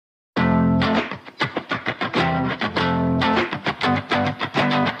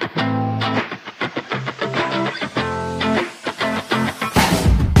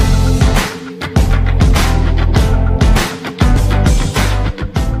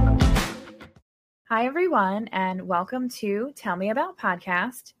Hi, everyone, and welcome to Tell Me About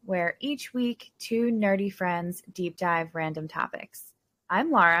Podcast, where each week two nerdy friends deep dive random topics. I'm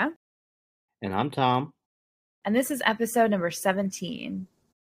Laura. And I'm Tom. And this is episode number 17.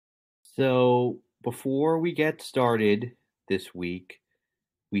 So before we get started this week,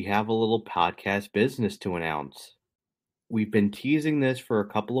 we have a little podcast business to announce. We've been teasing this for a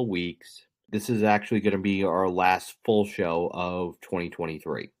couple of weeks. This is actually going to be our last full show of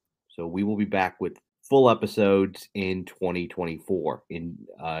 2023. So we will be back with full episodes in 2024, in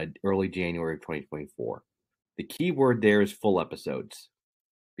early January of 2024. The key word there is full episodes,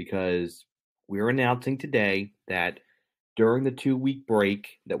 because we're announcing today that during the 2-week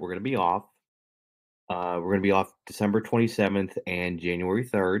break that we're going to be off, we're going to be off December 27th and January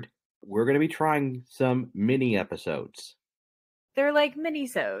 3rd. We're going to be trying some mini episodes. They're like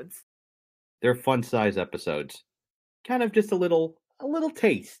mini-sodes. They're fun-size episodes. Kind of just a little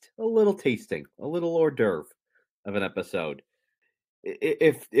taste, a little tasting, a little hors d'oeuvre of an episode.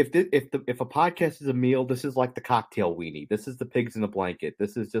 If a podcast is a meal, this is like the cocktail weenie. This is the pigs in the blanket.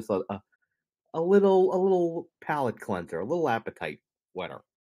 This is just a little palate cleanser, a little appetite whetter.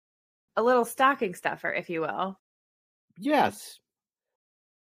 A little stocking stuffer, if you will. Yes.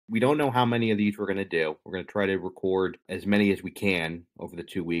 We don't know how many of these we're going to do. We're going to try to record as many as we can over the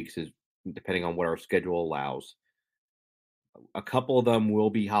 2 weeks, depending on what our schedule allows. A couple of them will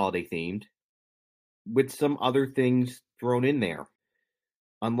be holiday themed, with some other things thrown in there.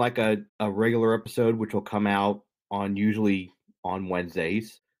 Unlike a regular episode, which will come out usually on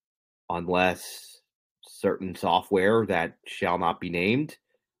Wednesdays, unless certain software that shall not be named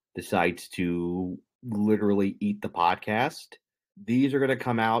decides to literally eat the podcast. These are going to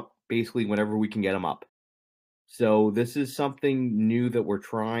come out basically whenever we can get them up. So this is something new that we're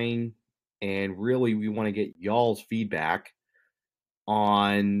trying, and really we want to get y'all's feedback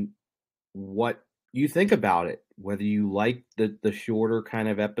on what you think about it, whether you like the shorter kind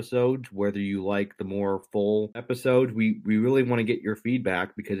of episodes, whether you like the more full episodes. We really want to get your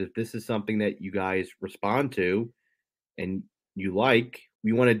feedback, because if this is something that you guys respond to and you like,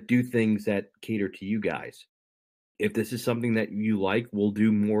 we want to do things that cater to you guys. If this is something that you like, we'll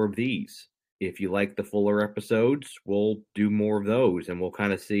do more of these. If you like the fuller episodes, we'll do more of those, and we'll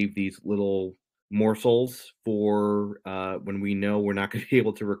kind of save these little morsels for when we know we're not going to be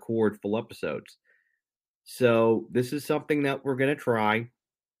able to record full episodes. So this is something that we're going to try.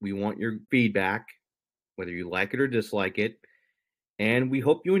 We want your feedback, whether you like it or dislike it, and we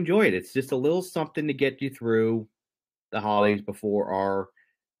hope you enjoy it. It's just a little something to get you through the holidays before our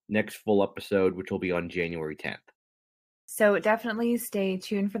next full episode, which will be on January 10th. So definitely stay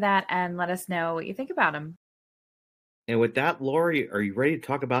tuned for that and let us know what you think about them. And with that, Lori, are you ready to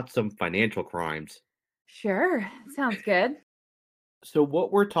talk about some financial crimes? Sure. Sounds good. So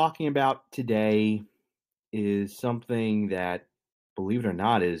what we're talking about today is something that, believe it or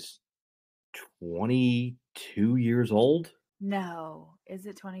not, is 22 years old. No. Is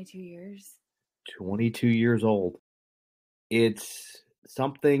it 22 years? 22 years old. It's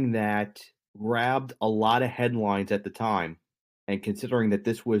something that grabbed a lot of headlines at the time. And considering that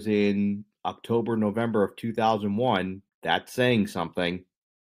this was in October, November of 2001, that's saying something.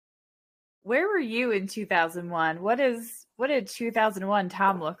 Where were you in 2001? What did 2001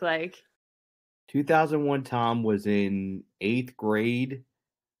 Tom look like? 2001 Tom was in 8th grade,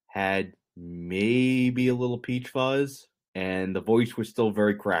 had maybe a little peach fuzz, and the voice was still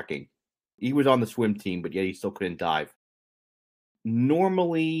very cracking. He was on the swim team, but yet he still couldn't dive.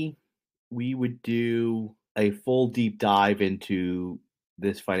 Normally, we would do a full deep dive into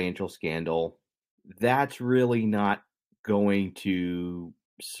this financial scandal. That's really not going to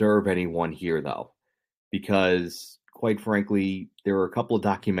serve anyone here, though, because quite frankly, there are a couple of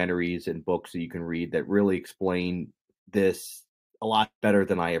documentaries and books that you can read that really explain this a lot better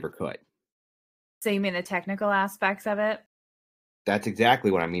than I ever could. So you mean the technical aspects of it? That's exactly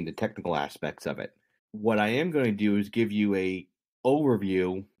what I mean, the technical aspects of it. What I am going to do is give you a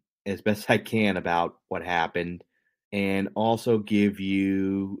overview as best I can about what happened, and also give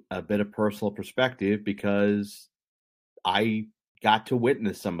you a bit of personal perspective, because I got to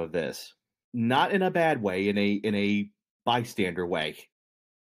witness some of this. Not in a bad way, in a bystander way.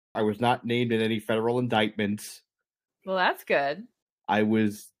 I was not named in any federal indictments. Well, that's good. I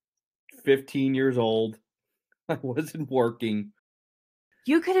was 15 years old. I wasn't working.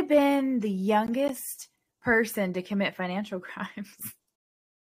 You could have been the youngest person to commit financial crimes.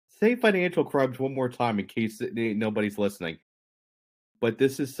 Say financial crimes one more time in case nobody's listening. But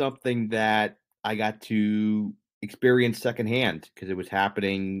this is something that I got to experience secondhand, because it was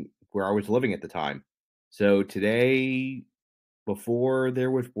happening where I was living at the time. So today, before there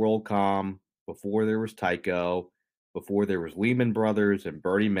was WorldCom, before there was Tyco, before there was Lehman Brothers and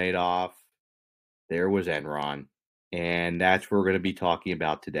Bernie Madoff, there was Enron. And that's what we're going to be talking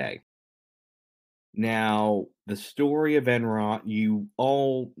about today. Now, the story of Enron, you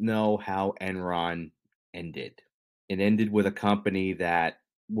all know how Enron ended. It ended with a company that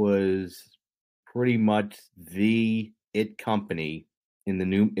was pretty much the it company in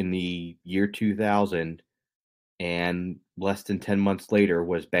the year 2000, and less than 10 months later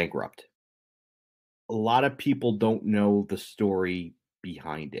was bankrupt. A lot of people don't know the story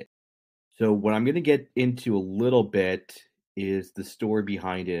behind it. So what I'm going to get into a little bit is the story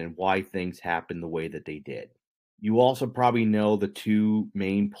behind it and why things happened the way that they did. You also probably know the two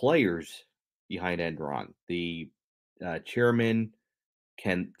main players behind Enron: the chairman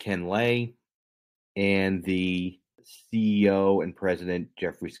Ken Lay and the CEO and president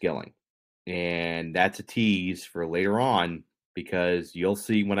Jeffrey Skilling. And that's a tease for later on because you'll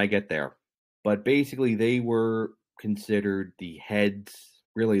see when I get there. But basically, they were considered the heads,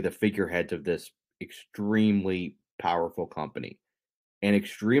 really the figureheads of this extremely powerful company, an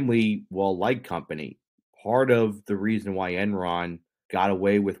extremely well liked company. Part of the reason why Enron got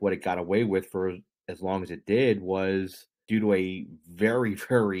away with what it got away with for as long as it did was due to a very,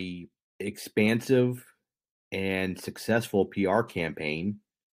 very expansive and successful PR campaign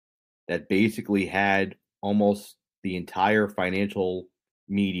that basically had almost the entire financial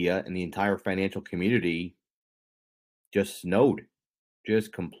media and the entire financial community just snowed,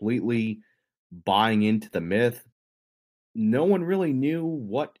 just completely buying into the myth. No one really knew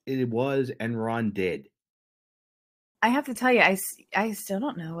what it was Enron did. I have to tell you, I still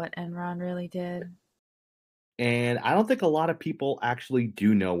don't know what Enron really did. And I don't think a lot of people actually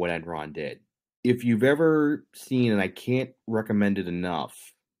do know what Enron did. If you've ever seen, and I can't recommend it enough,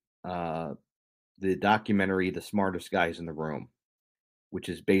 uh, the documentary The Smartest Guys in the Room, which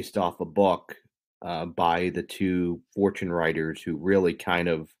is based off a book by the two fortune writers who really kind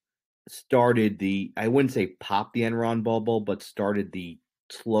of started I wouldn't say pop the Enron bubble, but started the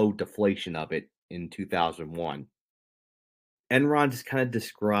slow deflation of it in 2001. Enron is kind of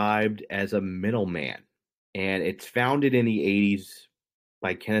described as a middleman, and it's founded in the 80s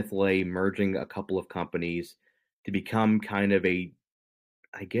by Kenneth Lay merging a couple of companies to become kind of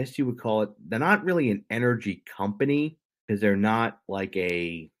I guess you would call it, they're not really an energy company because they're not like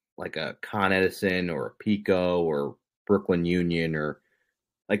a Con Edison or a Pico or Brooklyn Union, or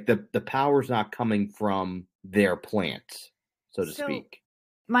like the power's not coming from their plants, so to So speak.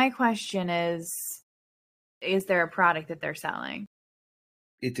 my question is there a product that they're selling?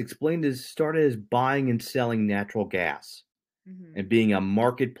 It's explained as started as buying and selling natural gas Mm-hmm. and being a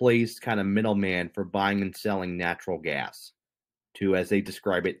marketplace kind of middleman for buying and selling natural gas to, as they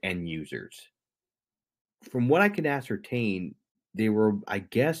describe it, end users. From what I can ascertain, they were, I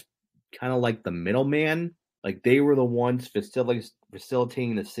guess, kind of like the middleman. Like they were the ones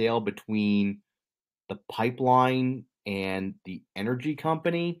facilitating the sale between the pipeline and the energy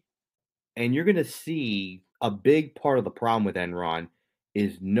company. And you're going to see a big part of the problem with Enron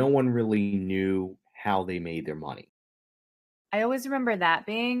is no one really knew how they made their money. I always remember that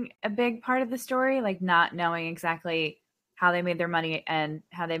being a big part of the story, like not knowing exactly how they made their money and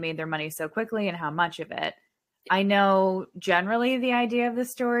how they made their money so quickly and how much of it. I know generally the idea of the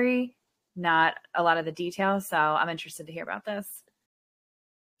story, not a lot of the details. So I'm interested to hear about this.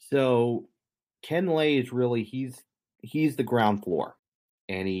 So Ken Lay is really he's the ground floor,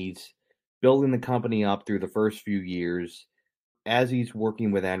 and he's building the company up through the first few years. As he's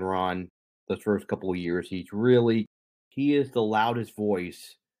working with Enron the first couple of years, he is the loudest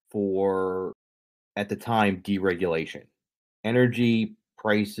voice for, at the time, deregulation. Energy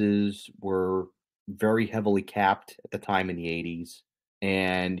prices were very heavily capped at the time in the 80s,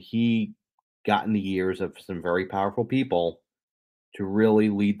 and he got in the ears of some very powerful people to really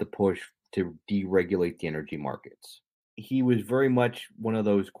lead the push to deregulate the energy markets. He was very much one of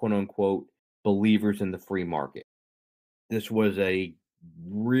those quote unquote believers in the free market. This was a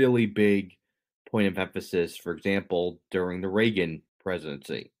really big point of emphasis, for example, during the Reagan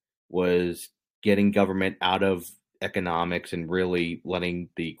presidency, was getting government out of economics and really letting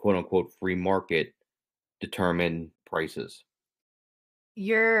the quote unquote free market determine prices.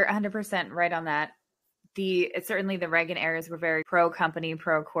 You're 100% right on that. It's certainly the Reagan eras were very pro company,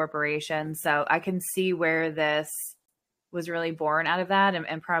 pro corporation. So I can see where this was really born out of that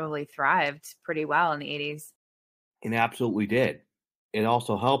and probably thrived pretty well in the 80s. And absolutely did. It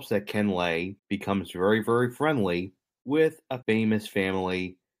also helps that Ken Lay becomes very, very friendly with a famous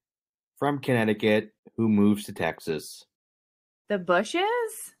family from Connecticut who moves to Texas. The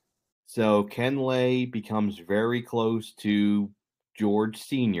Bushes? So Ken Lay becomes very close to George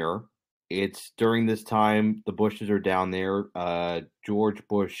Sr., It's during this time the Bushes are down there. George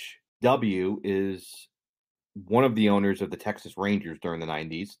Bush W is one of the owners of the Texas Rangers during the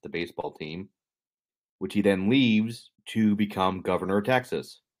 90s, the baseball team, which he then leaves to become governor of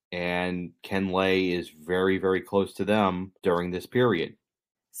Texas. And Ken Lay is very, very close to them during this period.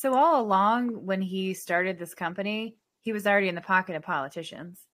 So all along when he started this company, he was already in the pocket of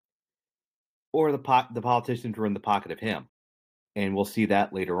politicians. Or the politicians were in the pocket of him. And we'll see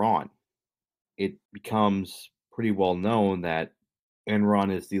that later on. It becomes pretty well known that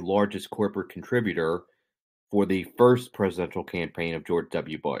Enron is the largest corporate contributor for the first presidential campaign of George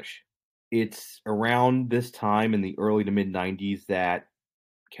W. Bush. It's around this time in the early to mid 90s that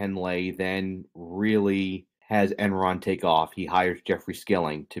Ken Lay then really has Enron take off. He hires Jeffrey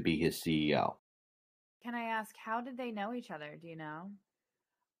Skilling to be his CEO. Can I ask, how did they know each other? Do you know?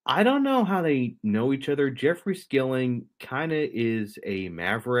 I don't know how they know each other. Jeffrey Skilling kind of is a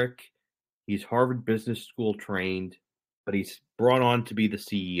maverick. He's Harvard Business School trained, but he's brought on to be the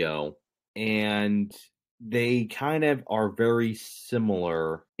CEO. And they kind of are very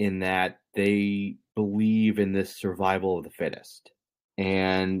similar in that they believe in this survival of the fittest.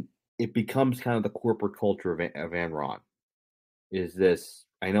 And it becomes kind of the corporate culture of Enron. Is this,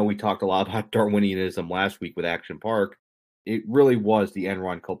 I know we talked a lot about Darwinianism last week with Action Park. It really was the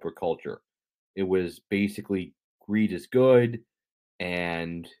Enron corporate culture. It was basically greed is good,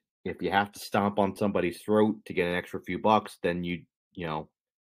 and if you have to stomp on somebody's throat to get an extra few bucks, then you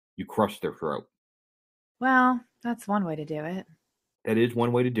crush their throat. Well, that's one way to do it. That is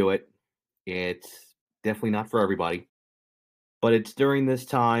one way to do it. It's definitely not for everybody. But it's during this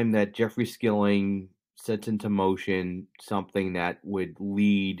time that Jeffrey Skilling sets into motion something that would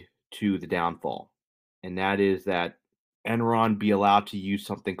lead to the downfall. And that is that Enron be allowed to use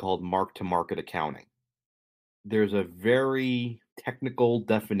something called mark to market accounting. There's a very technical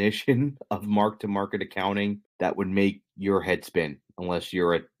definition of mark to market accounting that would make your head spin unless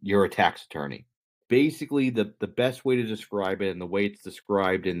you're a tax attorney. Basically, the best way to describe it, and the way it's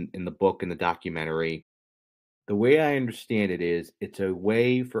described in the book and the documentary, the way I understand it is it's a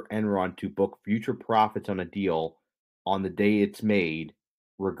way for Enron to book future profits on a deal on the day it's made,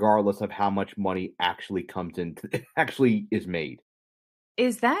 regardless of how much money actually comes in actually is made.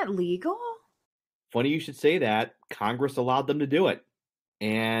 Is that legal? Funny you should say that. Congress allowed them to do it.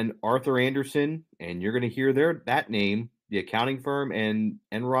 And Arthur Anderson, and you're going to hear that name, the accounting firm and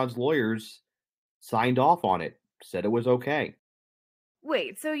Enron's lawyers signed off on it, said it was okay.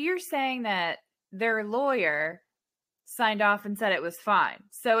 Wait, so you're saying that their lawyer signed off and said it was fine.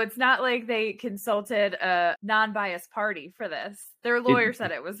 So it's not like they consulted a non-biased party for this. Their lawyer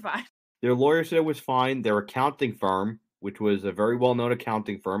said it was fine. Their lawyer said it was fine. Their accounting firm, which was a very well-known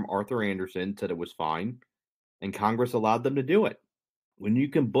accounting firm, Arthur Anderson, said it was fine. And Congress allowed them to do it. When you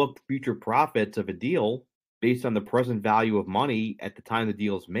can book future profits of a deal based on the present value of money at the time the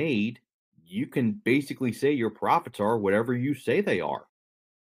deal is made, you can basically say your profits are whatever you say they are.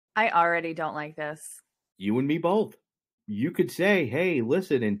 I already don't like this. You and me both. You could say, hey,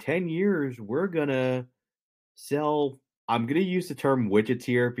 listen, in 10 years, we're going to sell. I'm going to use the term widgets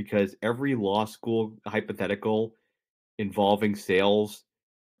here because every law school hypothetical involving sales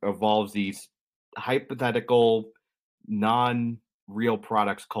involves these hypothetical, non real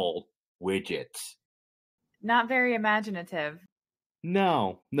products called widgets. Not very imaginative.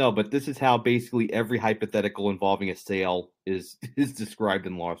 No, but this is how basically every hypothetical involving a sale is is described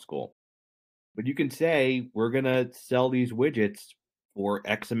in law school. But you can say we're going to sell these widgets for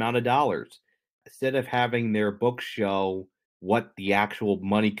X amount of dollars. Instead of having their books show what the actual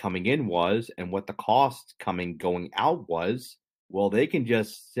money coming in was and what the cost going out was, well, they can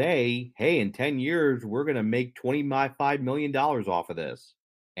just say, hey, in 10 years, we're going to make $25 million off of this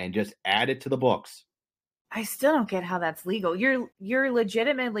and just add it to the books. I still don't get how that's legal. You're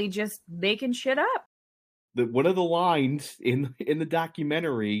legitimately just making shit up. One of the lines in the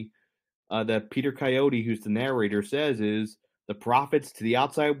documentary that Peter Coyote, who's the narrator, says is the profits to the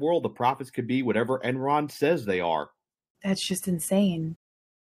outside world, the profits could be whatever Enron says they are. That's just insane.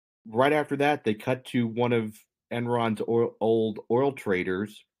 Right after that, they cut to one of Enron's old oil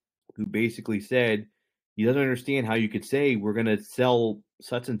traders who basically said he doesn't understand how you could say we're going to sell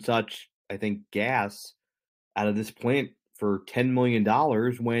such and such, I think, gas out of this plant for $10 million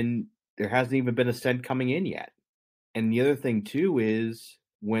when there hasn't even been a cent coming in yet. And the other thing, too, is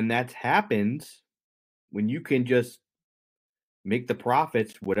when that happens, when you can just make the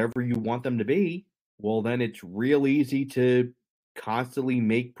profits whatever you want them to be, well, then it's real easy to constantly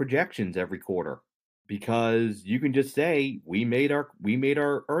make projections every quarter because you can just say we made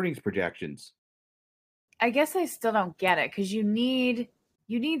our earnings projections. I guess I still don't get it because you need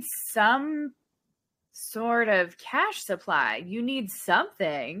you need some sort of cash supply. You need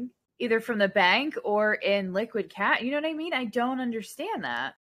something either from the bank or in liquid cash. You know what I mean? I don't understand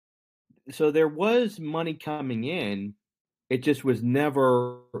that. So there was money coming in. It just was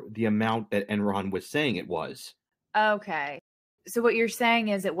never the amount that Enron was saying it was. Okay. So what you're saying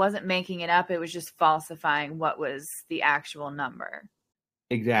is it wasn't making it up, it was just falsifying what was the actual number.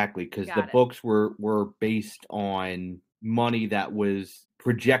 Exactly, because the Got it. books were based on money that was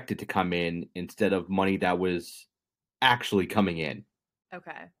projected to come in instead of money that was actually coming in.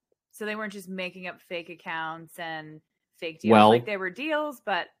 Okay. So they weren't just making up fake accounts and fake deals. Like Well, they were deals,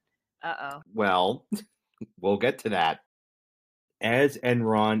 but well, we'll get to that. As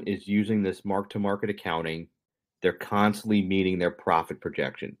Enron is using this mark-to-market accounting, they're constantly meeting their profit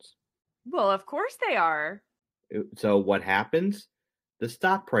projections. well, of course they are. So what happens? The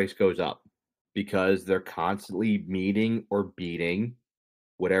stock price goes up because they're constantly meeting or beating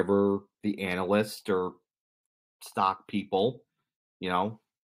whatever the analyst or stock people, you know,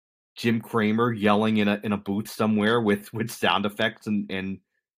 Jim Cramer yelling in a booth somewhere with sound effects and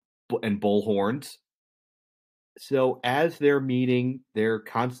bullhorns. So as they're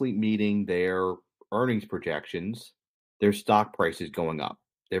constantly meeting their earnings projections, their stock price is going up.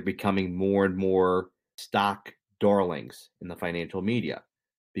 They're becoming more and more stock darlings in the financial media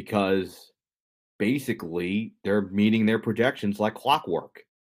because basically they're meeting their projections like clockwork.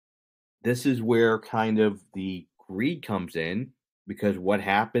 This is where kind of the greed comes in because what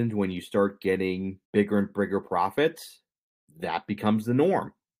happens when you start getting bigger and bigger profits, that becomes the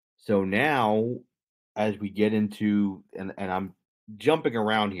norm. So now, as we get into, and I'm jumping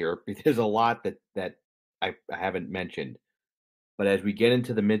around here, there's a lot that I haven't mentioned. But as we get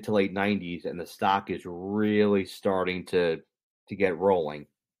into the mid to late 90s and the stock is really starting to get rolling,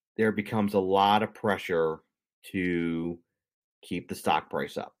 there becomes a lot of pressure to keep the stock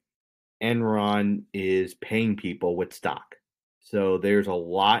price up. Enron is paying people with stock. So there's a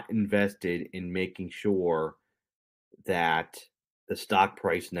lot invested in making sure that the stock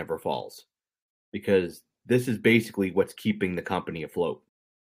price never falls because this is basically what's keeping the company afloat.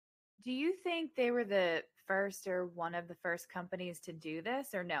 Do you think they were the first or one of the first companies to do this,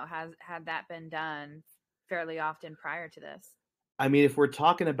 or no? Had that been done fairly often prior to this? I mean, if we're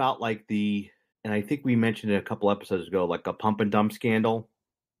talking about and I think we mentioned it a couple episodes ago, like a pump and dump scandal.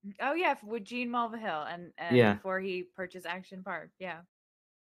 Oh yeah, with Gene Mulvihill and Yeah, before he purchased Action Park. Yeah.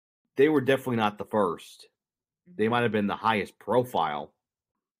 they were definitely not the first. They Hmm. might have been the highest profile.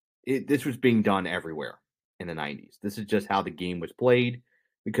 This was being done everywhere in the 90s. This is just how the game was played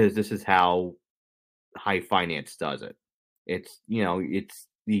because this is how high finance does it. It's the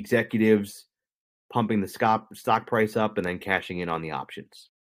executives pumping the stock price up and then cashing in on the options.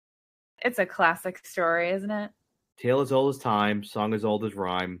 It's a classic story, isn't it? Tale as old as time, song as old as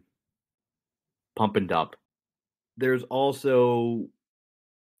rhyme, pump and dump. There's also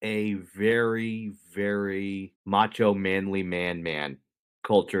a very, very macho, manly man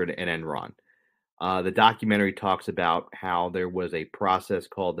culture in Enron. The documentary talks about how there was a process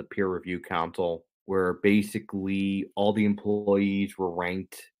called the Peer Review Council, where basically all the employees were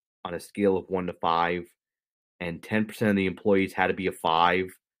ranked on a scale of 1 to 5, and 10% of the employees had to be a 5,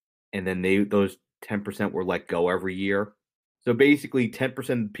 and then those 10% were let go every year. So basically,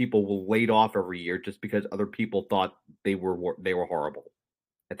 10% of people were laid off every year just because other people thought they were horrible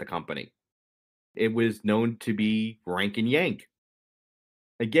at the company. It was known to be rank and yank.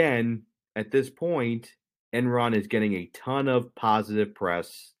 Again, at this point, Enron is getting a ton of positive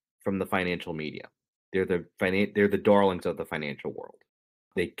press from the financial media. They're the darlings of the financial world.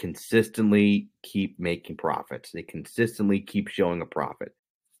 They consistently keep making profits. They consistently keep showing a profit.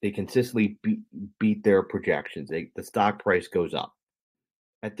 They consistently beat their projections. The stock price goes up.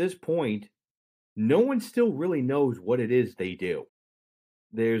 At this point, no one still really knows what it is they do.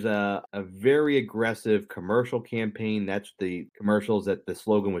 There's a very aggressive commercial campaign. That's the commercials that the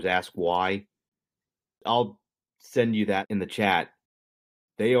slogan was "Ask Why." I'll send you that in the chat.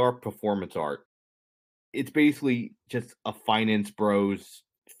 They are performance art. It's basically just a finance bros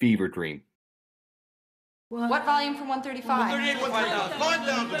fever dream. What volume from 135?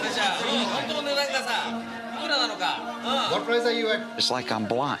 135. What price are you at? It's like I'm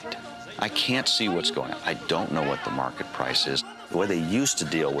blind. I can't see what's going on. I don't know what the market price is. The way they used to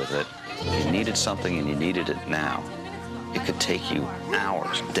deal with it, if you needed something and you needed it now, it could take you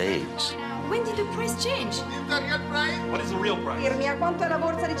hours, days. When did the price change? The real price? What is the real price? Dirmi a quanto è la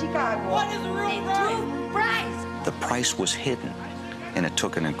borsa di Chicago? What is the real price? True price. The price was hidden, and it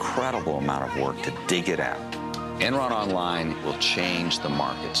took an incredible amount of work to dig it out. Enron Online will change the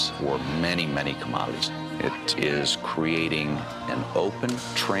markets for many, many commodities. It is creating an open,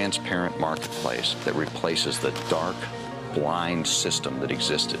 transparent marketplace that replaces the dark, blind system that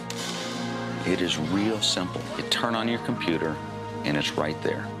existed. It is real simple. You turn on your computer, and it's right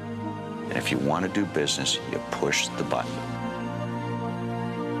there. And if you want to do business, you push the button.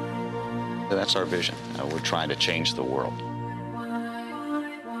 That's our vision. We're trying to change the world.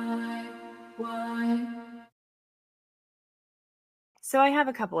 So I have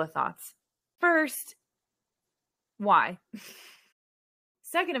a couple of thoughts. First, why?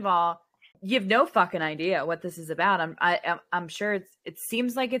 Second of all, you have no fucking idea what this is about. I'm sure it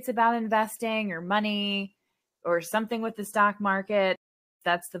seems like it's about investing or money or something with the stock market.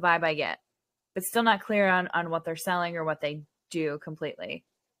 That's the vibe I get. But still not clear on what they're selling or what they do completely.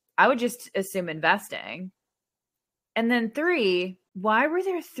 I would just assume investing. And then 3, why were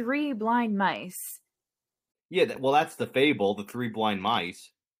there 3 blind mice? Yeah, well, that's the fable, the 3 blind mice.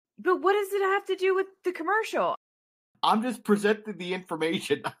 But what does it have to do with the commercial? I'm just presenting the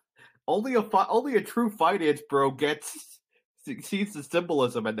information. Only a true finance bro sees the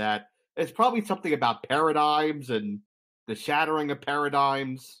symbolism in that. It's probably something about paradigms and the shattering of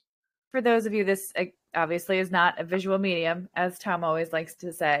paradigms. For those of you, this obviously is not a visual medium, as Tom always likes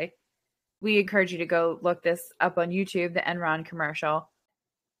to say. We encourage you to go look this up on YouTube, the Enron commercial.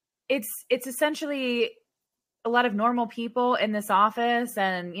 It's essentially a lot of normal people in this office,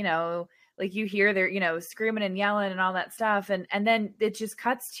 and like you hear they're screaming and yelling and all that stuff, and then it just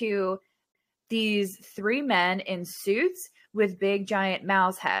cuts to these 3 men in suits with big giant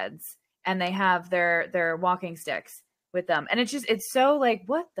mouse heads, and they have their walking sticks with them, and it's so like,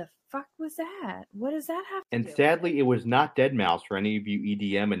 what the fuck was that? What does that have to And do sadly, it was not deadmau5 for any of you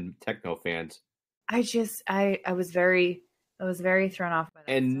EDM and techno fans. I was very thrown off by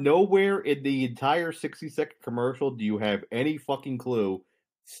that. And nowhere in the entire 60-second commercial do you have any fucking clue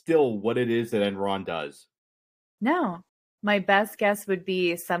still what it is that Enron does. No. My best guess would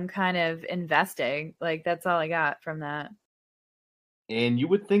be some kind of investing. Like, that's all I got from that. And you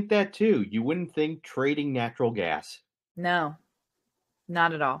would think that too. You wouldn't think trading natural gas. No.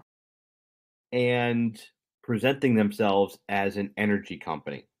 Not at all. And presenting themselves as an energy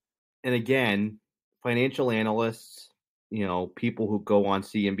company. And again, financial analysts, people who go on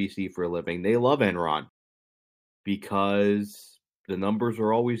CNBC for a living, they love Enron because the numbers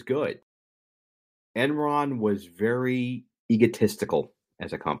are always good. Enron was very egotistical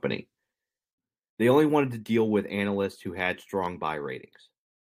as a company. They only wanted to deal with analysts who had strong buy ratings,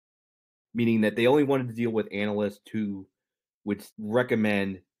 meaning that they only wanted to deal with analysts who would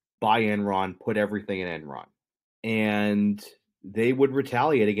recommend buy Enron, put everything in Enron. And they would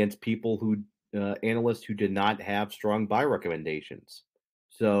retaliate against people analysts who did not have strong buy recommendations.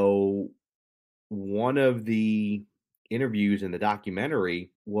 So one of the interviews in the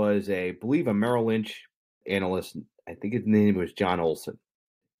documentary was I believe a Merrill Lynch analyst. I think his name was John Olson.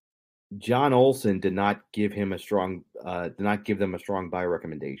 John Olson did not give them a strong buy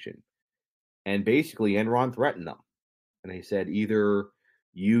recommendation. And basically Enron threatened them. And they said, either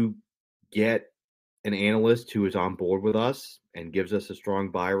you get an analyst who is on board with us and gives us a strong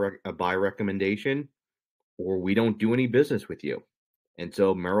buy recommendation, or we don't do any business with you. And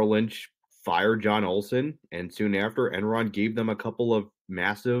so Merrill Lynch fired John Olson, and soon after, Enron gave them a couple of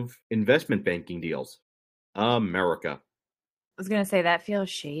massive investment banking deals. America. I was going to say, that feels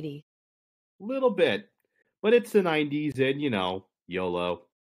shady. Little bit. But it's the 90s and, YOLO.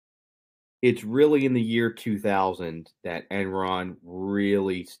 It's really in the year 2000 that Enron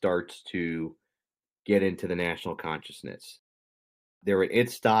really starts to get into the national consciousness. They're at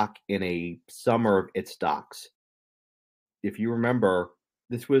its stock in a summer of its stocks. If you remember,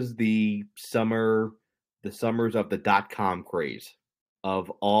 this was the summers of the dot-com craze, of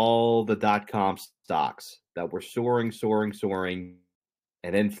all the dot-com stocks that were soaring,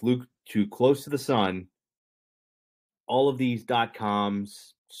 and then flew too close to the sun. All of these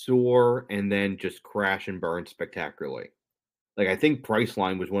dot-coms soar and then just crash and burn spectacularly. Like, I think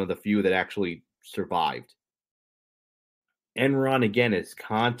Priceline was one of the few that actually survived. Enron, again,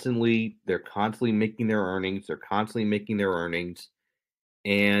 they're constantly making their earnings.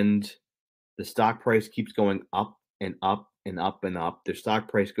 And the stock price keeps going up and up and up and up. Their stock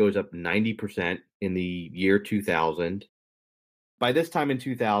price goes up 90% in the year 2000. By this time in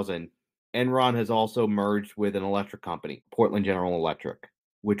 2000, Enron has also merged with an electric company, Portland General Electric,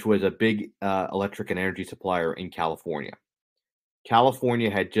 which was a big electric and energy supplier in California. California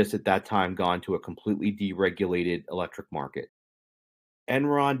had just at that time gone to a completely deregulated electric market.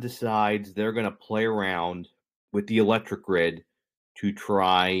 Enron decides they're going to play around with the electric grid to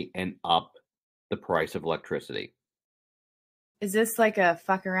try and up the price of electricity. Is this like a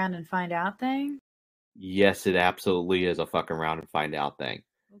fuck around and find out thing? Yes, it absolutely is a fucking round and find out thing.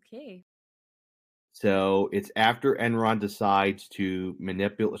 Okay. So it's after Enron decides to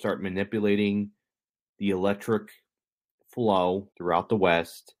start manipulating the electric flow throughout the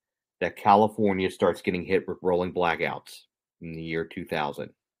West that California starts getting hit with rolling blackouts in the year 2000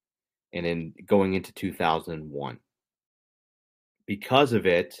 and then going into 2001. Because of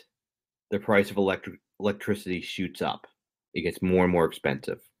it, the price of electricity shoots up. It gets more and more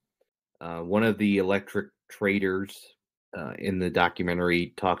expensive. One of the electric traders in the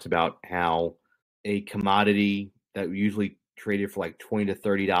documentary talks about how a commodity that usually traded for like $20 to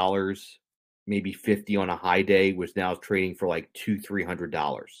 $30, maybe 50 on a high day, was now trading for like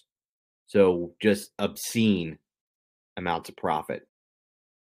 $200-300. So just obscene amounts of profit.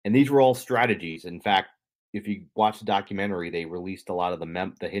 And these were all strategies. In fact, if you watch the documentary, they released a lot of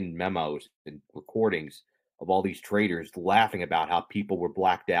the hidden memos and recordings of all these traders laughing about how people were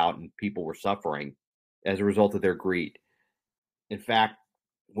blacked out and people were suffering as a result of their greed. In fact,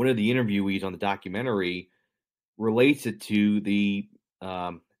 one of the interviewees on the documentary relates it to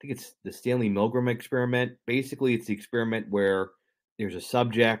I think it's the Stanley Milgram experiment. Basically, it's the experiment where there's a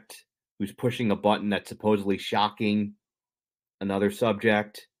subject who's pushing a button that's supposedly shocking another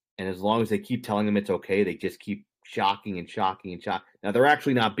subject, and as long as they keep telling them it's okay, they just keep shocking and shocking and shock. Now they're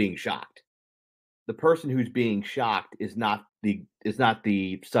actually not being shocked. The person who's being shocked is not the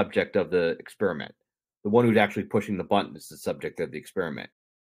subject of the experiment. The one who's actually pushing the button is the subject of the experiment.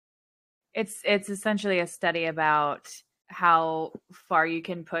 It's essentially a study about how far you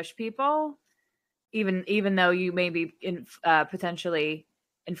can push people, even though you may be potentially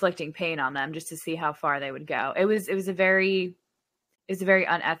inflicting pain on them, just to see how far they would go. It was a very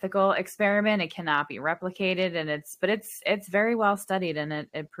unethical experiment. It cannot be replicated, and it's very well studied, and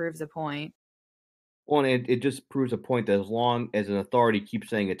it proves a point. Well, and it just proves a point that as long as an authority keeps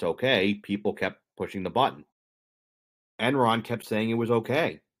saying it's okay, people kept pushing the button. Enron kept saying it was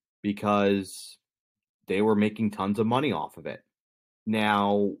okay because they were making tons of money off of it.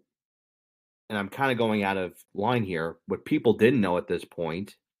 Now, and I'm kind of going out of line here, what people didn't know at this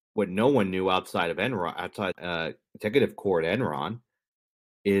point, what no one knew outside of Enron, outside executive core at Enron,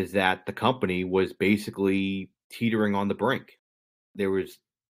 is that the company was basically teetering on the brink. There was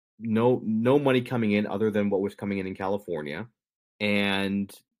no money coming in other than what was coming in California,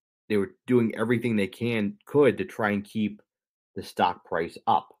 and they were doing everything they could to try and keep the stock price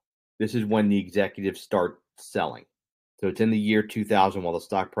up. This is when the executives start selling. So it's in the year 2000 while the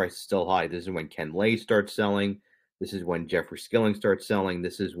stock price is still high. This is when Ken Lay starts selling. This is when Jeffrey Skilling starts selling.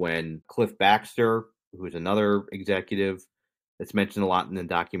 This is when Cliff Baxter, who is another executive that's mentioned a lot in the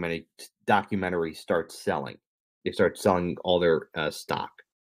documentary, starts selling. They start selling all their stock.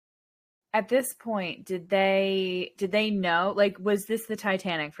 At this point, did they know, like, was this the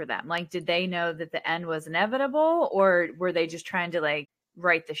Titanic for them? Like, did they know that the end was inevitable, or were they just trying to like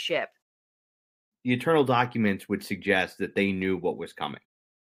right the ship? The internal documents would suggest that they knew what was coming.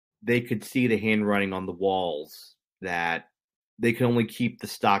 They could see the handwriting on the walls that they could only keep the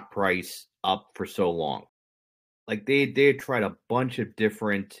stock price up for so long. Like they had tried a bunch of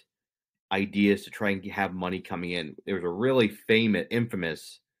different ideas to try and have money coming in. There was a really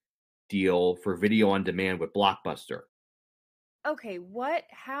infamous deal for video on demand with Blockbuster. Okay, what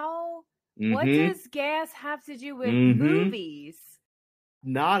Mm-hmm. does gas have to do with movies?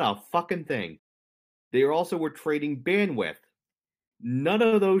 Not a fucking thing. They also were trading bandwidth. None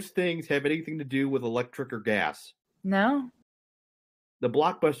of those things have anything to do with electric or gas. No. The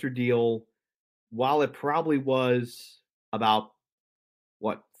Blockbuster deal, while it probably was about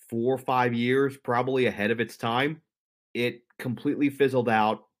 4 or 5 years probably ahead of its time, it completely fizzled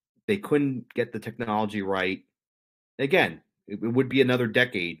out. They couldn't get the technology right. Again, it would be another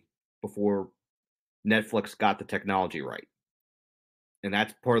decade before Netflix got the technology right. And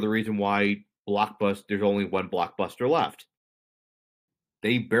that's part of the reason why there's only one Blockbuster left.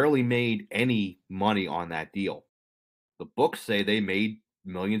 They barely made any money on that deal. The books say they made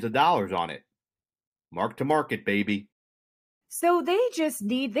millions of dollars on it. Mark to market, baby. So they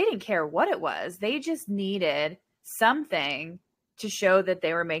didn't care what it was. They just needed something to show that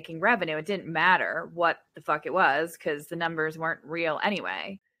they were making revenue. It didn't matter what the fuck it was because the numbers weren't real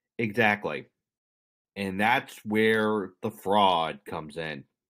anyway. Exactly. And that's where the fraud comes in.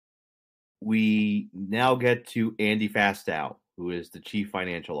 We now get to Andy Fastow, who is the chief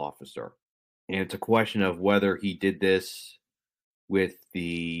financial officer. And it's a question of whether he did this with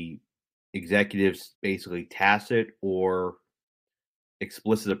the executives basically tacit or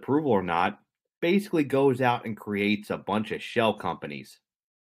explicit approval or not. Basically goes out and creates a bunch of shell companies.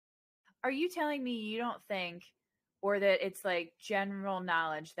 Are you telling me you don't think, or that it's like general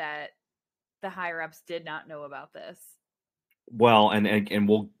knowledge that the higher ups did not know about this. Well, and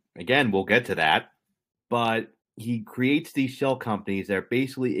we'll get to that, but he creates these shell companies that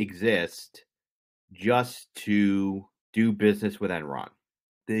basically exist just to do business with Enron.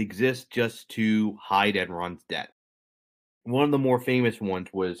 They exist just to hide Enron's debt. One of the more famous ones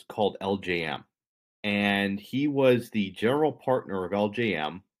was called LJM, and he was the general partner of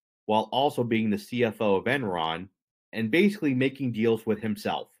LJM while also being the CFO of Enron and basically making deals with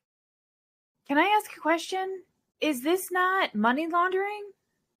himself. Can I ask a question? Is this not money laundering?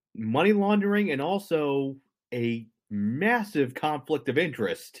 Money laundering and also a massive conflict of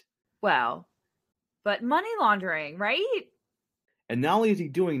interest. Well, but money laundering, right? And not only is he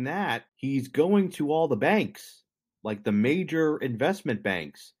doing that, he's going to all the banks, like the major investment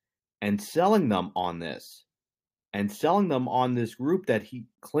banks, and selling them on this. And selling them on this group that he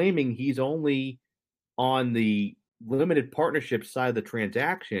claiming he's only on the limited partnership side of the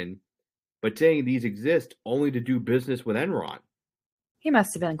transaction, but saying these exist only to do business with Enron. He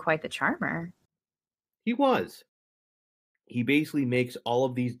must have been quite the charmer. He was. He basically makes all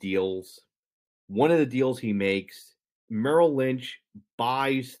of these deals. One of the deals he makes, Merrill Lynch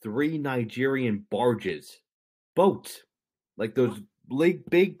buys 3 Nigerian boats, like those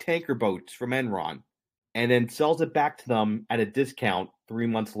big tanker boats from Enron, and then sells it back to them at a discount 3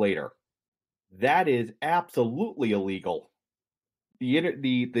 months later. That is absolutely illegal.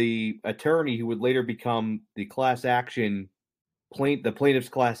 The attorney who would later become the plaintiff's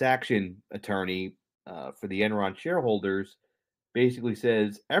class action attorney for the Enron shareholders basically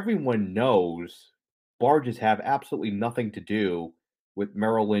says everyone knows barges have absolutely nothing to do with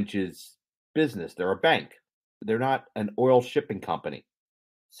Merrill Lynch's business. They're a bank. They're not an oil shipping company.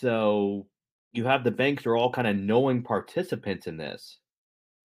 So you have the banks are all kind of knowing participants in this.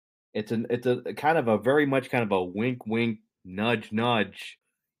 It's a kind of a very much kind of a wink wink nudge nudge,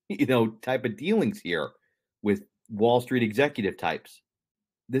 type of dealings here with Wall Street executive types.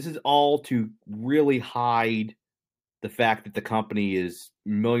 This is all to really hide the fact that the company is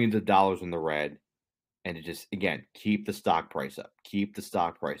millions of dollars in the red, and to just, again, keep the stock price up, keep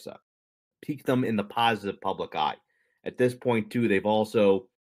them in the positive public eye. At this point, too, they've also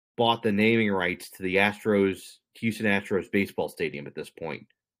bought the naming rights to the Houston Astros baseball stadium at this point,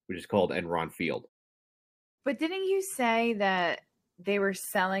 which is called Enron Field. But didn't you say that they were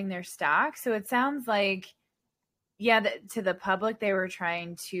selling their stock? So it sounds like, to the public, they were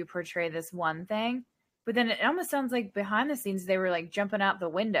trying to portray this one thing. But then it almost sounds like behind the scenes, they were like jumping out the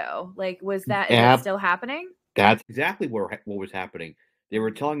window. Like, is that still happening? That's exactly what was happening. They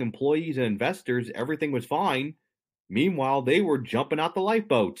were telling employees and investors everything was fine. Meanwhile, they were jumping out the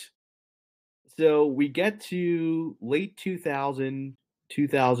lifeboats. So we get to late 2000,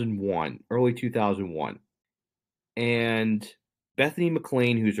 2001, early 2001. And Bethany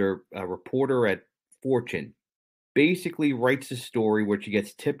McLean, who's a reporter at Fortune, basically writes a story where she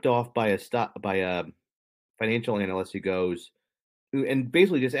gets tipped off by a financial analyst and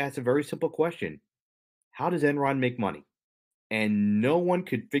basically just asks a very simple question. How does Enron make money? And no one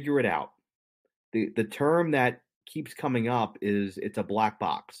could figure it out. The term that keeps coming up is it's a black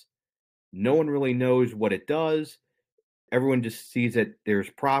box. No one really knows what it does. Everyone just sees that there's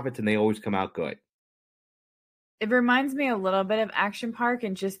profits and they always come out good. It reminds me a little bit of Action Park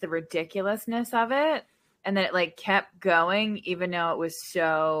and just the ridiculousness of it. And then it like kept going even though it was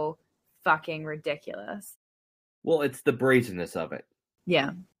so fucking ridiculous. Well, it's the brazenness of it.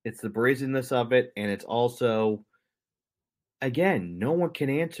 Yeah. It's the brazenness of it. And it's also, again, no one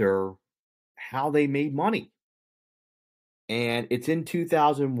can answer how they made money. And it's in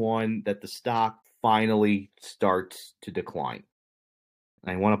 2001 that the stock finally starts to decline.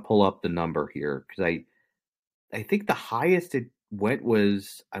 I want to pull up the number here because I think the highest it went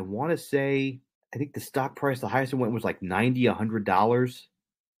was, I think the stock price, the highest it went was like $90, $100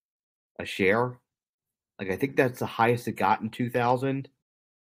 a share. Like, I think that's the highest it got in 2000.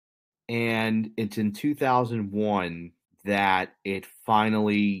 And it's in 2001 that it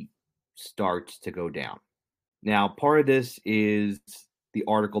finally starts to go down. Now, part of this is the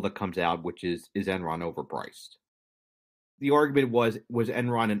article that comes out, which is Enron overpriced? The argument was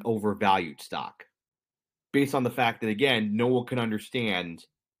Enron an overvalued stock? Based on the fact that, again, no one can understand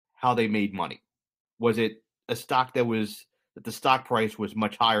how they made money. Was it a stock that the stock price was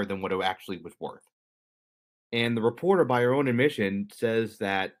much higher than what it actually was worth? And the reporter, by her own admission, says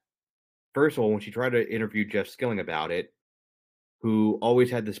that, first of all, when she tried to interview Jeff Skilling about it, who always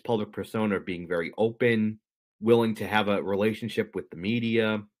had this public persona of being very open, willing to have a relationship with the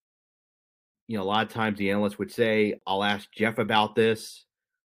media, a lot of times the analysts would say, I'll ask Jeff about this,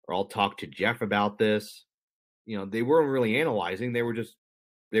 or I'll talk to Jeff about this. They weren't really analyzing. They were just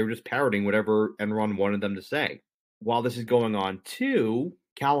They were just parroting whatever Enron wanted them to say. While this is going on too,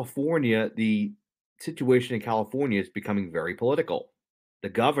 California, the situation in California is becoming very political. The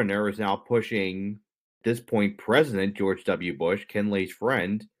governor is now pushing, at this point, President George W. Bush, Ken Lay's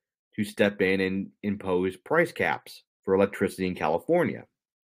friend, to step in and impose price caps for electricity in California.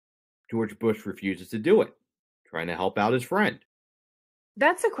 George Bush refuses to do it, trying to help out his friend.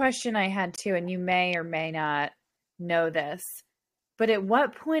 That's a question I had too, and you may or may not know this. But at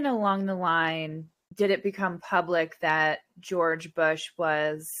what point along the line did it become public that George Bush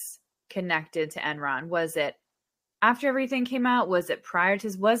was connected to Enron? Was it after everything came out? Was it prior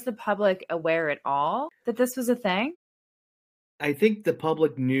to? Was the public aware at all that this was a thing? I think the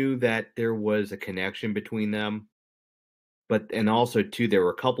public knew that there was a connection between them, and also too, there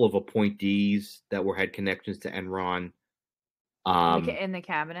were a couple of appointees that had connections to Enron. In the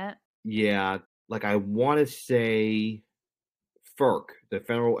cabinet? Yeah, like I want to say FERC, the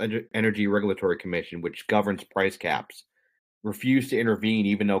Federal Energy Regulatory Commission, which governs price caps, refused to intervene,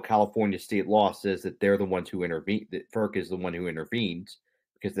 even though California state law says that they're the ones who intervene. That FERC is the one who intervenes,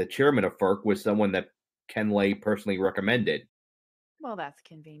 because the chairman of FERC was someone that Ken Lay personally recommended. Well, that's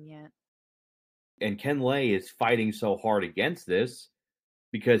convenient. And Ken Lay is fighting so hard against this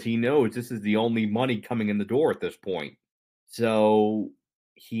because he knows this is the only money coming in the door at this point. So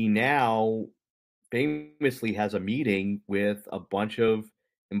he now famously has a meeting with a bunch of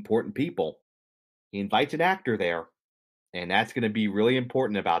important people. He invites an actor there, and that's going to be really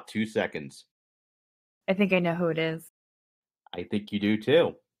important in about 2 seconds. I think I know who it is. I think you do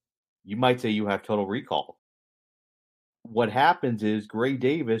too. You might say you have total recall. What happens is Gray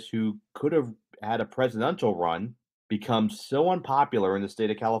Davis, who could have had a presidential run, becomes so unpopular in the state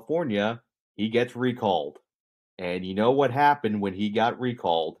of California, he gets recalled. And you know what happened when he got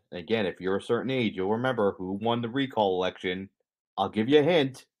recalled? Again, if you're a certain age, you'll remember who won the recall election. I'll give you a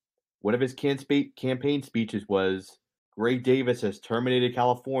hint. One of his campaign speeches was, Gray Davis has terminated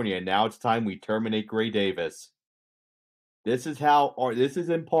California, and now it's time we terminate Gray Davis. This is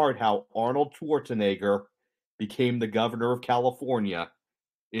in part how Arnold Schwarzenegger became the governor of California,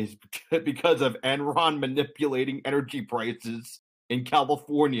 is because of Enron manipulating energy prices in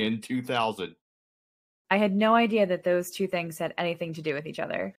California in 2000. I had no idea that those two things had anything to do with each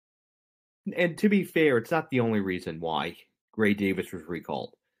other. And to be fair, it's not the only reason why Gray Davis was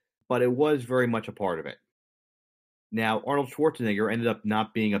recalled, but it was very much a part of it. Now, Arnold Schwarzenegger ended up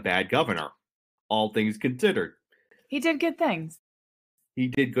not being a bad governor, all things considered. He did good things. He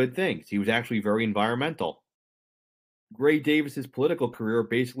did good things. He was actually very environmental. Gray Davis's political career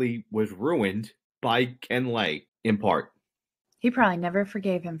basically was ruined by Ken Lay, in part. He probably never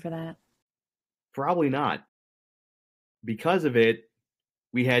forgave him for that. Probably not. Because of it,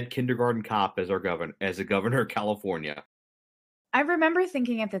 we had Kindergarten Cop as the governor of California. I remember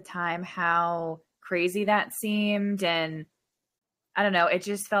thinking at the time how crazy that seemed, and I don't know, it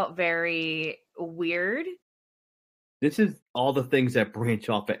just felt very weird. This is all the things that branch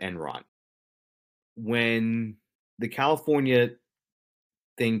off of Enron. When the California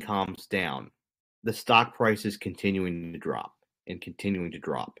thing calms down, the stock price is continuing to drop and continuing to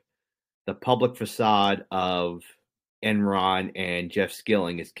drop. The public facade of Enron and Jeff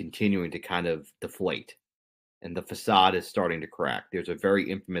Skilling is continuing to kind of deflate, and the facade is starting to crack. There's a very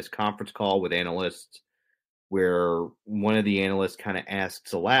infamous conference call with analysts where one of the analysts kind of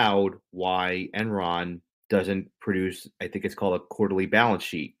asks aloud why Enron doesn't produce, I think it's called a quarterly balance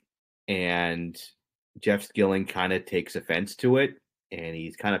sheet. And Jeff Skilling kind of takes offense to it, and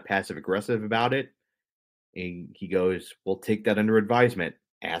he's kind of passive aggressive about it. And he goes, "We'll take that under advisement,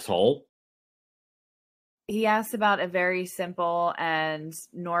 asshole." He asked about a very simple and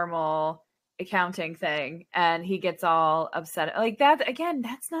normal accounting thing, and he gets all upset. Like that, again,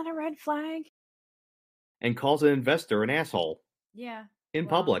 that's not a red flag. And calls an investor an asshole. Yeah. In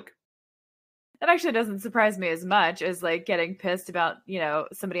public. That actually doesn't surprise me as much as like getting pissed about,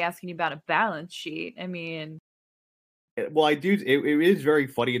 somebody asking you about a balance sheet. I mean, well, I do. It is very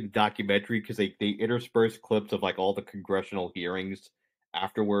funny in the documentary because they intersperse clips of like all the congressional hearings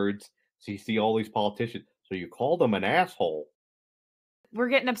afterwards. So you see all these politicians. So you call them an asshole. We're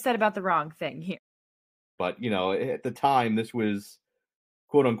getting upset about the wrong thing here. But at the time, this was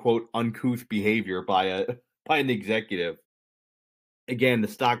quote unquote uncouth behavior by an executive. Again, the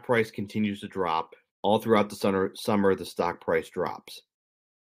stock price continues to drop. All throughout the summer, the stock price drops.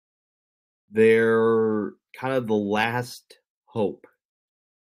 They're kind of the last hope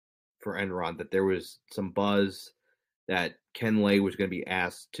for Enron, that there was some buzz that Ken Lay was going to be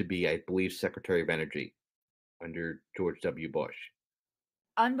asked to be, I believe, Secretary of Energy under George W. Bush.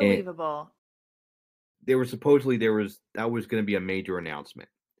 Unbelievable. That was going to be a major announcement.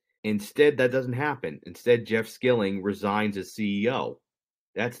 Instead, that doesn't happen. Instead, Jeff Skilling resigns as CEO.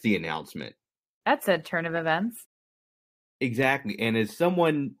 That's the announcement. That's a turn of events. Exactly. And as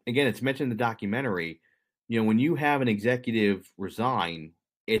someone, again, it's mentioned in the documentary, when you have an executive resign,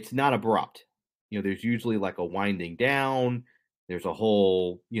 it's not abrupt. There's usually like a winding down, there's a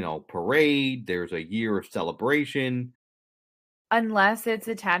whole, parade, there's a year of celebration. Unless it's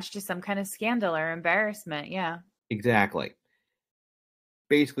attached to some kind of scandal or embarrassment. Yeah. Exactly.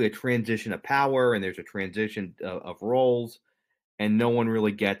 Basically a transition of power, and there's a transition of roles, and no one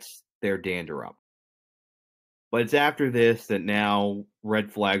really gets their dander up. But it's after this that now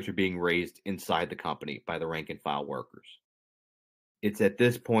red flags are being raised inside the company by the rank and file workers. It's at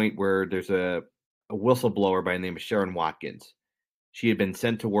this point where there's a whistleblower by the name of Sharon Watkins. She had been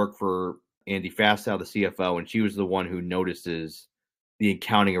sent to work for Andy Fastow, the CFO, and she was the one who notices the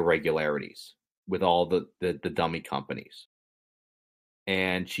accounting irregularities with all the dummy companies.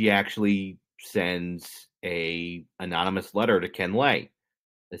 And she actually sends a anonymous letter to Ken Lay,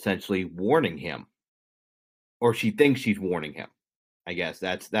 essentially warning him. Or she thinks she's warning him. I guess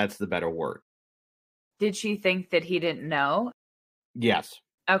that's the better word. Did she think that he didn't know? Yes.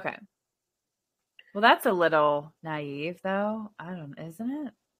 Okay. Well, that's a little naive, though. Isn't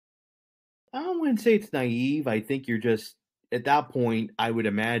it? I wouldn't say it's naive. I think you're just, at that point, I would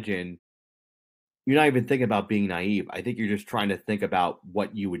imagine, you're not even thinking about being naive. I think you're just trying to think about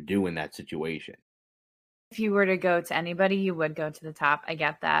what you would do in that situation. If you were to go to anybody, you would go to the top. I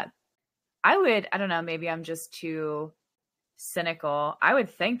get that. I don't know, maybe I'm just too cynical. I would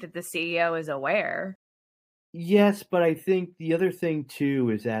think that the CEO is aware. Yes, but I think the other thing too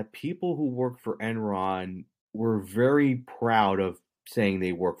is that people who work for Enron were very proud of saying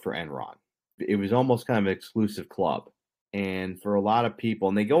they work for Enron. It was almost kind of an exclusive club. And for a lot of people,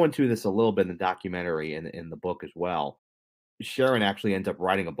 and they go into this a little bit in the documentary and in the book as well, Sharon actually ends up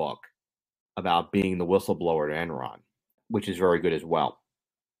writing a book about being the whistleblower at Enron, which is very good as well.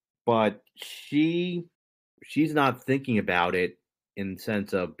 But she's not thinking about it in the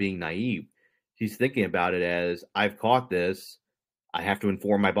sense of being naive. She's thinking about it as, I've caught this, I have to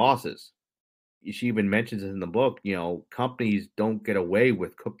inform my bosses. She even mentions it in the book, companies don't get away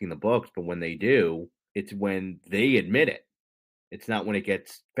with cooking the books, but when they do, it's when they admit it. It's not when it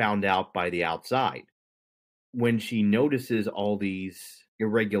gets found out by the outside. When she notices all these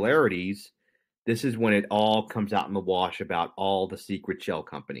irregularities, this is when it all comes out in the wash about all the secret shell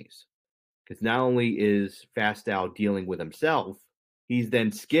companies. Because not only is Fastow dealing with himself, he's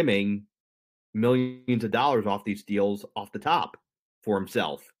then skimming millions of dollars off these deals off the top for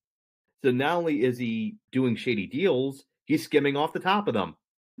himself. So not only is he doing shady deals, he's skimming off the top of them.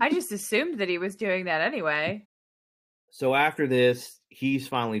 I just assumed that he was doing that anyway. So after this, he's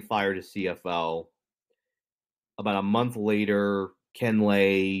finally fired as CFO. About a month later, Ken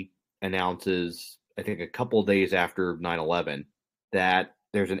Lay announces, I think a couple of days after 9/11, that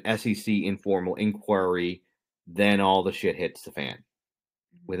there's an SEC informal inquiry. Then all the shit hits the fan.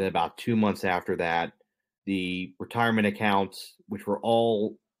 Within about 2 months after that, the retirement accounts, which were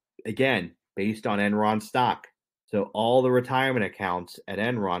all, again, based on Enron stock. So all the retirement accounts at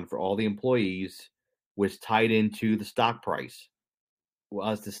Enron for all the employees was tied into the stock price. Well,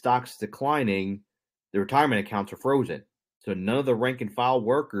 as the stock's declining, the retirement accounts are frozen. So none of the rank and file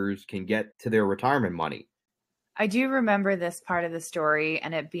workers can get to their retirement money. I do remember this part of the story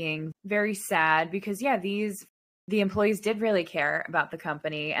and it being very sad because, the employees did really care about the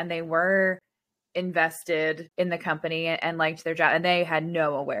company and they were invested in the company and liked their job, and they had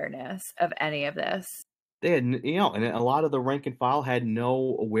no awareness of any of this. They had, and a lot of the rank and file had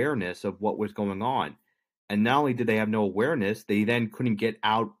no awareness of what was going on. And not only did they have no awareness, they then couldn't get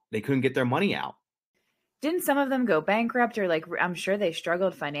out. They couldn't get their money out. Didn't some of them go bankrupt, or I'm sure they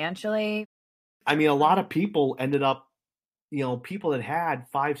struggled financially? I mean, a lot of people ended up, people that had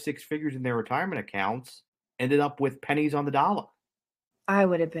 5-6 figures in their retirement accounts ended up with pennies on the dollar. I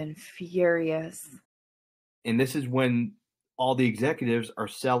would have been furious. And this is when all the executives are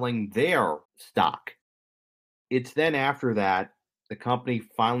selling their stock. It's then after that, the company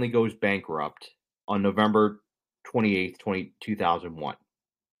finally goes bankrupt on November 28th, 2001.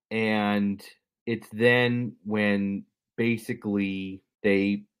 And it's then when basically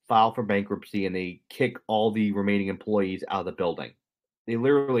they file for bankruptcy and they kick all the remaining employees out of the building. They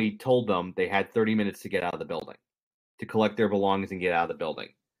literally told them they had 30 minutes to get out of the building, to collect their belongings and get out of the building.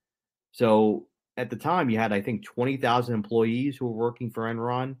 So at the time, you had, I think, 20,000 employees who were working for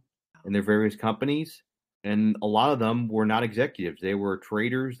Enron in their various companies. And a lot of them were not executives. They were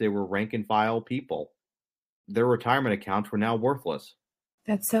traders. They were rank and file people. Their retirement accounts were now worthless.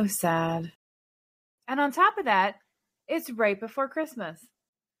 That's so sad. And on top of that, it's right before Christmas.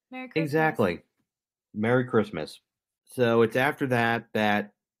 Merry Christmas. Exactly. Merry Christmas. So it's after that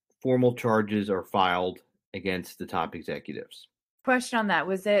that formal charges are filed against the top executives. Question on that.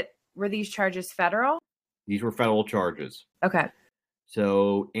 Were these charges federal? These were federal charges. Okay.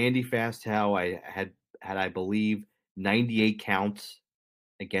 So Andy Fastow had I believe 98 counts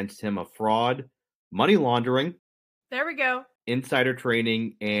against him of fraud, money laundering, There we go. insider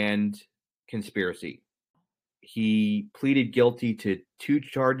trading, and conspiracy. He pleaded guilty to 2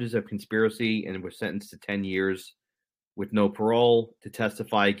 charges of conspiracy and was sentenced to 10 years with no parole to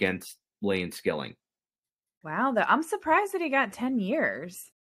testify against Lane Skilling. Wow, I'm surprised that he got 10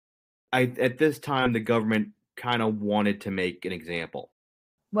 years. At this time, the government kind of wanted to make an example.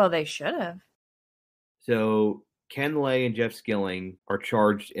 Well, they should have. So Ken Lay and Jeff Skilling are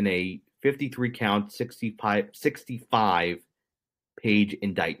charged in a 53-count, 65-page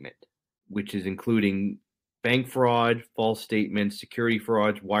indictment, which is including bank fraud, false statements, security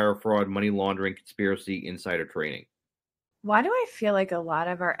frauds, wire fraud, money laundering, conspiracy, insider trading. Why do I feel like a lot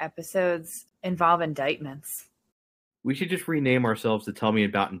of our episodes involve indictments? We should just rename ourselves to Tell Me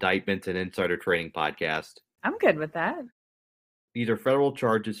About Indictments and Insider Trading Podcast. I'm good with that. These are federal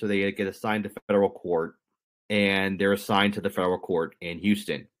charges, so they get assigned to federal court, and they're assigned to the federal court in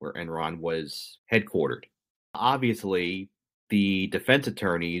Houston, where Enron was headquartered. Obviously, the defense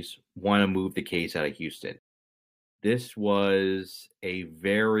attorneys want to move the case out of Houston. This was a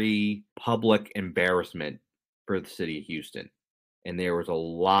very public embarrassment for the city of Houston, and there was a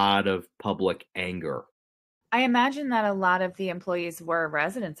lot of public anger. I imagine that a lot of the employees were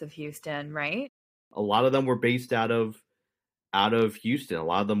residents of Houston, right? A lot of them were based out of Houston. A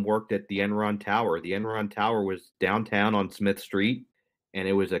lot of them worked at the Enron Tower. The Enron Tower was downtown on Smith Street, and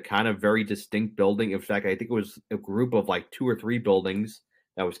it was a kind of very distinct building. In fact, I think it was a group of like 2 or 3 buildings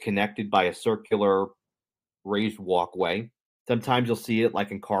that was connected by a circular raised walkway. Sometimes you'll see it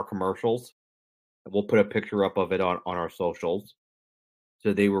like in car commercials. We'll put a picture up of it on our socials.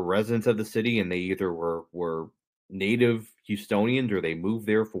 So they were residents of the city, and they either were native Houstonians or they moved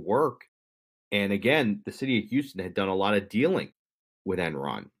there for work. And again, the city of Houston had done a lot of dealing with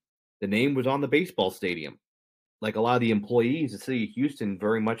Enron. The name was on the baseball stadium. Like a lot of the employees, the city of Houston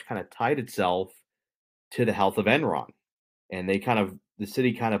very much kind of tied itself to the health of Enron. And the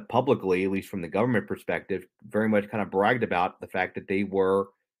city kind of publicly, at least from the government perspective, very much kind of bragged about the fact that they were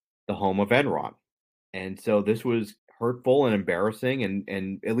the home of Enron. And so this was hurtful and embarrassing,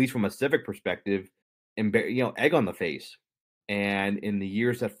 and at least from a civic perspective, egg on the face. And in the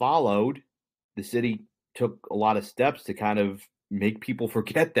years that followed, the city took a lot of steps to kind of make people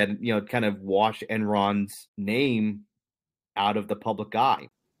forget that, kind of wash Enron's name out of the public eye.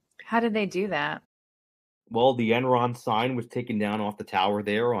 How did they do that? Well, the Enron sign was taken down off the tower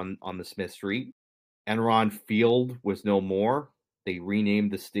there on the Smith Street. Enron Field was no more. They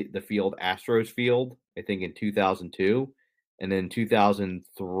renamed the field Astros Field, I think in 2002. And then in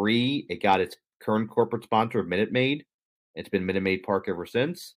 2003, it got its current corporate sponsor, Minute Maid. It's been Minute Maid Park ever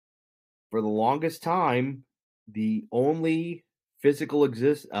since. For the longest time, the only physical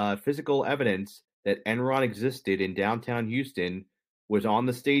evidence that Enron existed in downtown Houston was on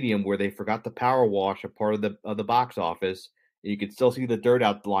the stadium, where they forgot to power wash a part of the box office. You could still see the dirt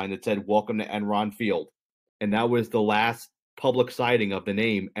out the line that said "Welcome to Enron Field," and that was the last public sighting of the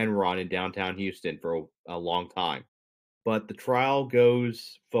name Enron in downtown Houston for a long time. But the trial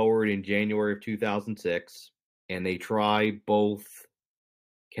goes forward in January of 2006, and they try both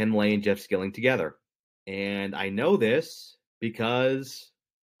Ken Lay and Jeff Skilling together. And I know this because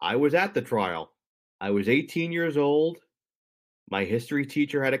I was at the trial. I was 18 years old. My history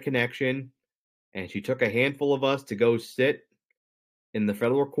teacher had a connection, and she took a handful of us to go sit in the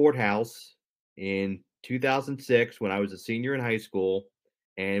federal courthouse in 2006 when I was a senior in high school,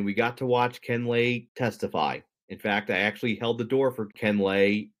 and we got to watch Ken Lay testify. In fact, I actually held the door for Ken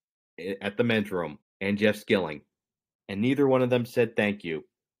Lay at the men's room and Jeff Skilling, and neither one of them said thank you.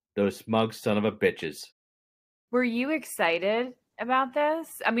 Those smug son of a bitches. Were you excited about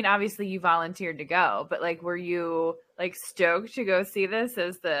this? I mean, obviously you volunteered to go, but were you stoked to go see this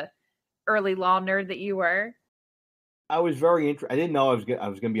as the early law nerd that you were? I was very interested. I didn't know I was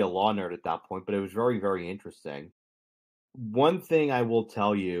going to be a law nerd at that point, but it was very, very interesting. One thing I will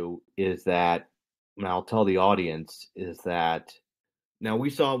tell you is that, and I'll tell the audience, is that now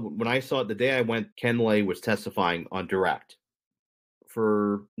when I saw it the day I went, Ken Lay was testifying on direct.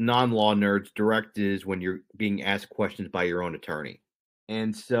 For non-law nerds, direct is when you're being asked questions by your own attorney.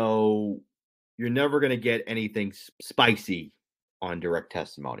 And so you're never going to get anything spicy on direct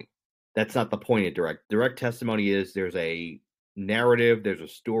testimony. That's not the point of direct. Direct testimony is there's a narrative, there's a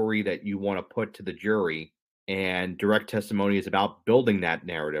story that you want to put to the jury, And direct testimony is about building that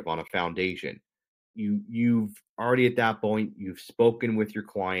narrative on a foundation. You've already at that point, you've spoken with your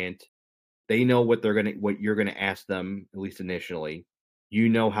client. They know what you're gonna ask them, at least initially. You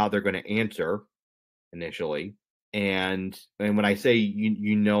know how they're gonna answer initially. And when I say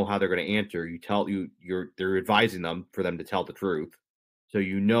you know how they're gonna answer, they're advising them for them to tell the truth. So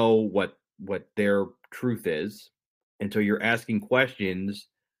you know what their truth is. And so you're asking questions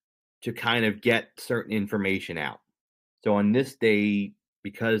to kind of get certain information out. So on this day,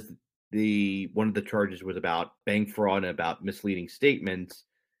 because one of the charges was about bank fraud and about misleading statements,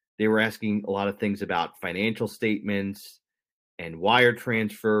 they were asking a lot of things about financial statements and wire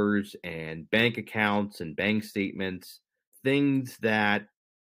transfers and bank accounts and bank statements, things that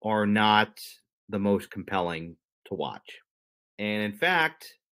are not the most compelling to watch. And in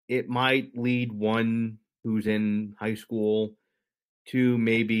fact, it might lead one who's in high school to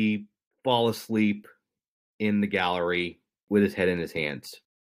maybe fall asleep in the gallery with his head in his hands.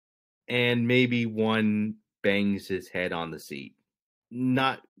 And maybe one bangs his head on the seat.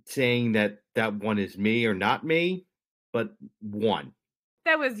 Not saying that that one is me or not me, but one.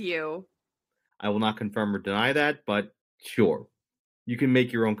 That was you. I will not confirm or deny that, but sure. You can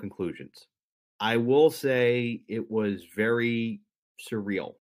make your own conclusions. I will say it was very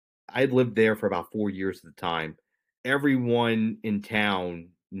surreal. I'd lived there for about 4 years at the time. Everyone in town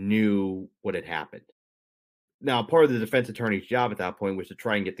knew what had happened. Now, part of the defense attorney's job at that point was to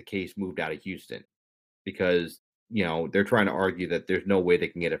try and get the case moved out of Houston because, they're trying to argue that there's no way they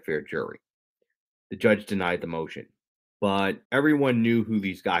can get a fair jury. The judge denied the motion. But everyone knew who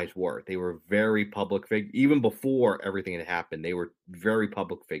these guys were. They were very public figures. Even before everything had happened, they were very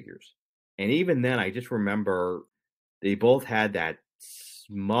public figures. And even then, I just remember they both had that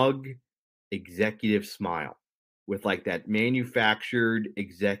smug executive smile with like that manufactured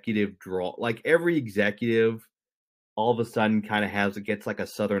executive draw. Like every executive all of a sudden kind of gets like a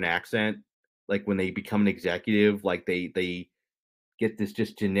Southern accent. Like when they become an executive, like they get this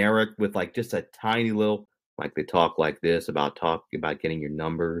just generic with like just a tiny little, like they talk like this about getting your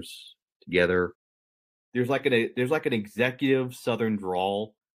numbers together. There's like an executive Southern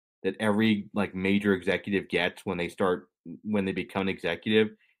drawl that every like major executive gets when they become an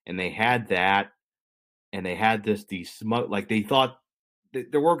executive, and they had that, and they had these smug, like they thought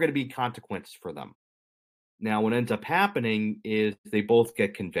there weren't going to be consequences for them. Now, what ends up happening is they both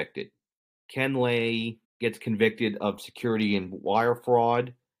get convicted. Ken Lay gets convicted of security and wire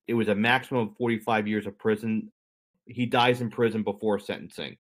fraud. It was a maximum of 45 years of prison. He dies in prison before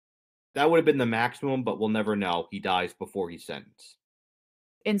sentencing. That would have been the maximum, but we'll never know. He dies before he's sentenced.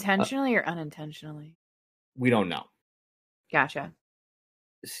 Intentionally or unintentionally? We don't know. Gotcha.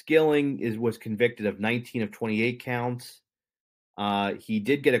 Skilling was convicted of 19 of 28 counts. He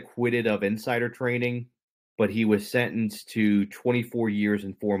did get acquitted of insider trading, but he was sentenced to 24 years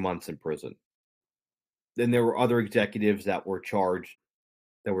and 4 months in prison. Then there were other executives that were charged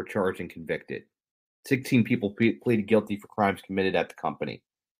and convicted. 16 people pleaded guilty for crimes committed at the company,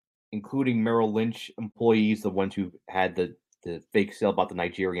 including Merrill Lynch employees, the ones who had the fake sale about the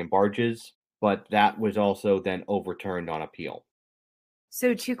Nigerian barges, but that was also then overturned on appeal.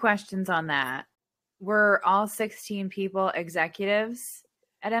 So 2 questions on that. Were all 16 people executives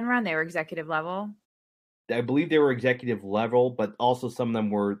at Enron? They were executive level? I believe they were executive level, but also some of them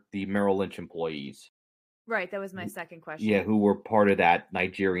were the Merrill Lynch employees. Right, that was my second question. Yeah, who were part of that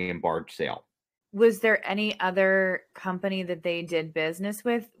Nigerian barge sale. Was there any other company that they did business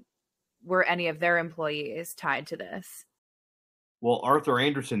with? Were any of their employees tied to this? Well, Arthur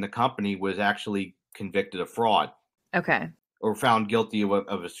Anderson, the company, was actually convicted of fraud. Okay. Or found guilty of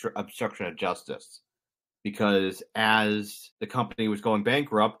obstruction of justice. Because as the company was going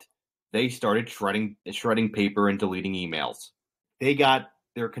bankrupt, they started shredding paper and deleting emails. They got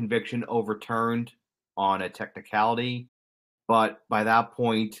their conviction overturned on a technicality, but by that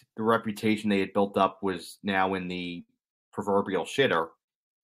point, the reputation they had built up was now in the proverbial shitter,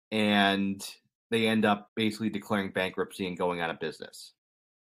 and they end up basically declaring bankruptcy and going out of business.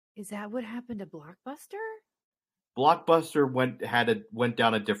 Is that what happened to Blockbuster? Blockbuster went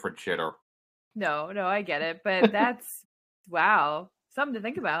down a different shitter. No, I get it, but that's wow, something to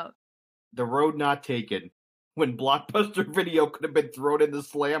think about. The road not taken, when Blockbuster Video could have been thrown in the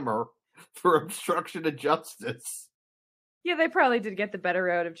slammer for obstruction of justice. Yeah, they probably did get the better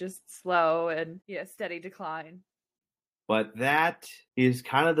road of just slow and steady decline. But that is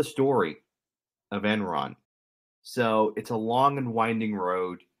kind of the story of Enron. So it's a long and winding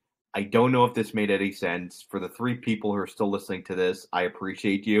road. I don't know if this made any sense. For the 3 people who are still listening to this, I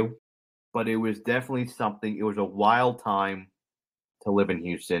appreciate you. But it was definitely something. It was a wild time to live in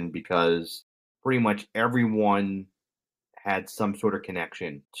Houston because pretty much everyone had some sort of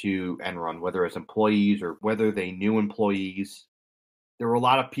connection to Enron, whether as employees or whether they knew employees. There were a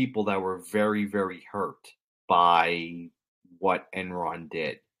lot of people that were very, very hurt by what Enron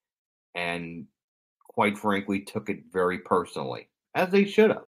did, and quite frankly, took it very personally, as they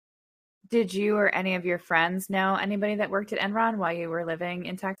should have. Did you or any of your friends know anybody that worked at Enron while you were living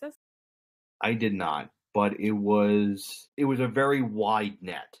in Texas? I did not, but it was a very wide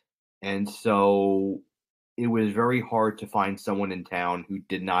net, and so it was very hard to find someone in town who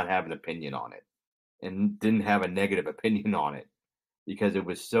did not have an opinion on it and didn't have a negative opinion on it, because it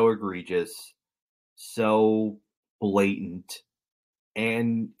was so egregious, so blatant,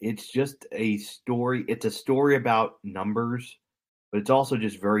 and it's just a story. It's a story about numbers, but it's also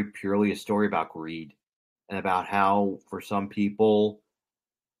just very purely a story about greed and about how, for some people,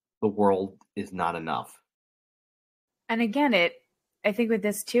 the world is not enough. And again, I think with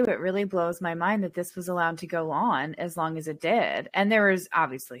this too, it really blows my mind that this was allowed to go on as long as it did. And there was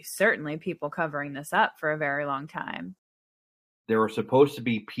obviously certainly people covering this up for a very long time. There are supposed to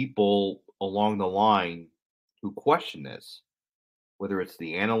be people along the line who question this, whether it's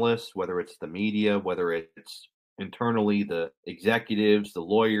the analysts, whether it's the media, whether it's internally the executives, the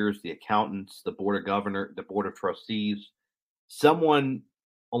lawyers, the accountants, the board of governor, the board of trustees. Someone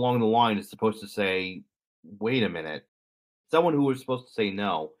along the line is supposed to say, wait a minute. Someone who was supposed to say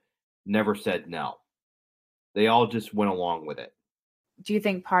no never said no. They all just went along with it. Do you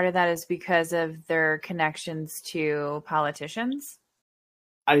think part of that is because of their connections to politicians?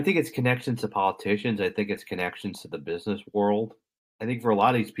 I think it's connections to politicians. I think it's connections to the business world. I think for a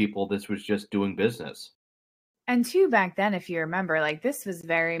lot of these people, this was just doing business. And too, back then, if you remember, like this was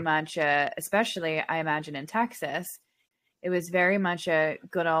very much especially I imagine in Texas, it was very much a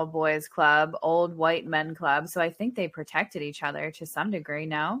good old boys club, old white men club. So I think they protected each other to some degree,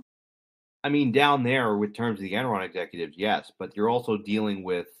 no? I mean, down there, with terms of the Enron executives, yes, but you're also dealing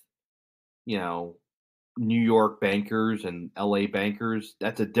with, you know, New York bankers and LA bankers.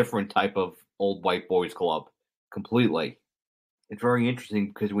 That's a different type of old white boys club completely. It's very interesting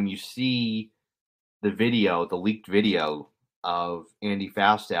because when you see the video, the leaked video of Andy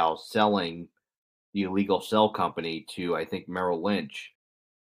Fastow selling the illegal cell company to, I think, Merrill Lynch,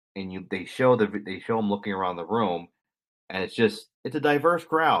 and they show him looking around the room, and it's a diverse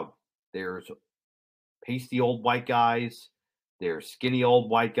crowd. There's pasty old white guys, there's skinny old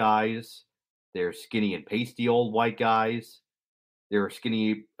white guys, there's skinny and pasty old white guys, there are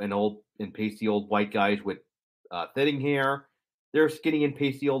skinny and pasty old white guys with thinning hair, there are skinny and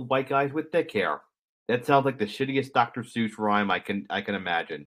pasty old white guys with thick hair. That sounds like the shittiest Dr. Seuss rhyme I can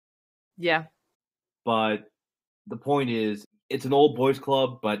imagine. Yeah. But the point is, it's an old boys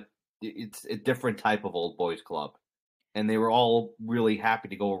club, but it's a different type of old boys club. And they were all really happy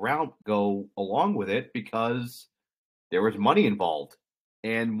to go along with it because there was money involved.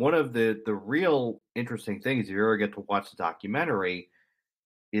 And one of the real interesting things, if you ever get to watch the documentary,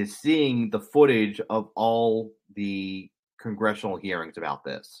 is seeing the footage of all the congressional hearings about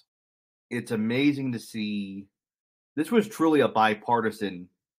this. It's amazing to see. This was truly a bipartisan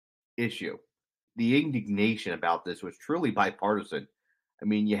issue. The indignation about this was truly bipartisan. I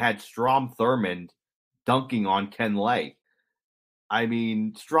mean, you had Strom Thurmond dunking on Ken Lay. I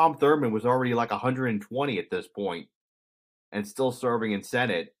mean, Strom Thurmond was already like 120 at this point and still serving in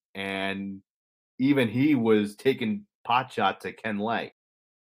Senate. And even he was taking pot shots at Ken Lay.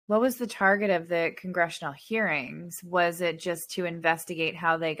 What was the target of the congressional hearings? Was it just to investigate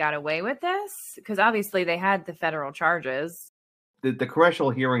how they got away with this? Because obviously they had the federal charges. The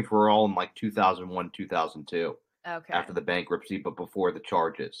congressional hearings were all in like 2001, 2002. Okay. After the bankruptcy, but before the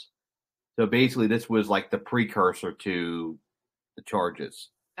charges. So basically, this was like the precursor to the charges.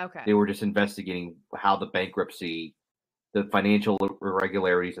 Okay. They were just investigating how the financial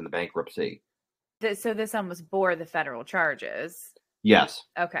irregularities in the bankruptcy. So this almost bore the federal charges. Yes.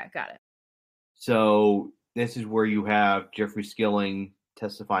 Okay, got it. So this is where you have Jeffrey Skilling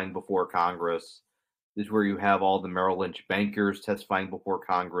testifying before Congress. This is where you have all the Merrill Lynch bankers testifying before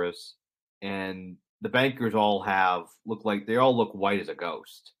Congress. And the bankers all look white as a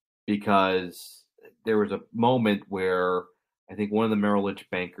ghost, because there was a moment where I think one of the Merrill Lynch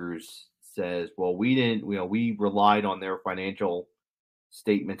bankers says, well, we relied on their financial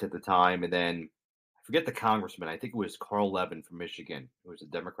statements at the time. And then I forget the congressman. I think it was Carl Levin from Michigan. It was a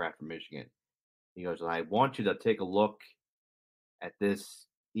Democrat from Michigan. He goes, I want you to take a look at this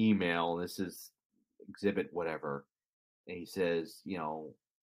email. This is exhibit whatever. And he says,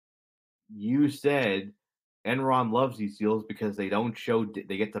 you said Enron loves these deals because they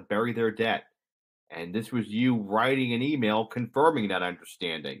get to bury their debt. And this was you writing an email confirming that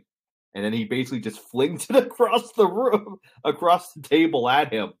understanding. And then he basically just flings it across the room, across the table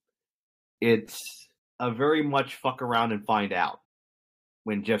at him. It's a very much fuck around and find out.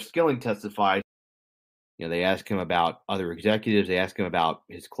 When Jeff Skilling testified, they ask him about other executives. They ask him about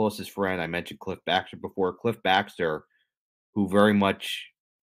his closest friend. I mentioned Cliff Baxter before. Cliff Baxter, who very much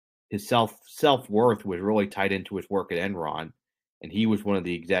his self-worth was really tied into his work at Enron. And he was one of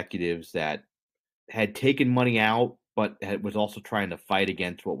the executives that had taken money out, but was also trying to fight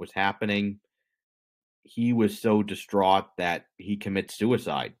against what was happening. He was so distraught that he commits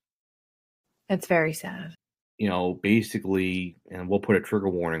suicide. It's very sad. Basically, and we'll put a trigger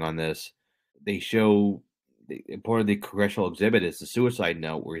warning on this, they show part of the congressional exhibit is the suicide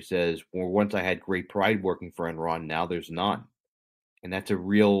note where he says, well, once I had great pride working for Enron, now there's none. And that's a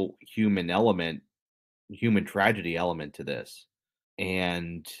real human tragedy element to this.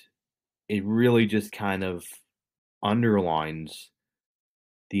 And it really just kind of underlines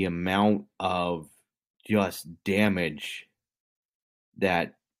the amount of just damage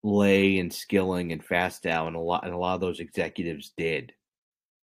that Lay and Skilling and Fastow and a lot of those executives did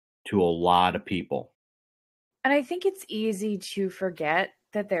to a lot of people. And I think it's easy to forget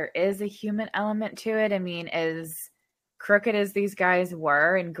that there is a human element to it. I mean, as crooked as these guys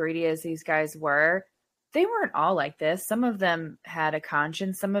were and greedy as these guys were, they weren't all like this. Some of them had a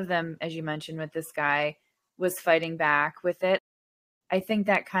conscience. Some of them, as you mentioned with this guy, was fighting back with it. I think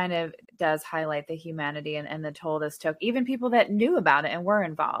that kind of does highlight the humanity and the toll this took, even people that knew about it and were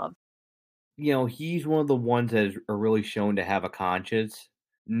involved. He's one of the ones that are really shown to have a conscience.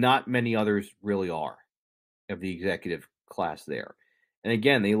 Not many others really are of the executive class there. And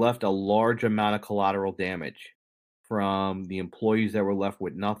again, they left a large amount of collateral damage, from the employees that were left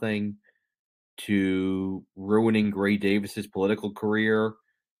with nothing to ruining Gray Davis's political career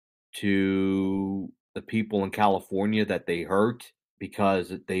to the people in California that they hurt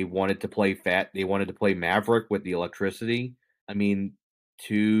because they wanted to play Maverick with the electricity. I mean,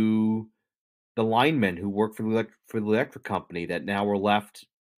 to the linemen who worked for the electric company that now were left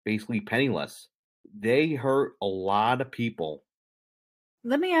basically penniless. They hurt a lot of people.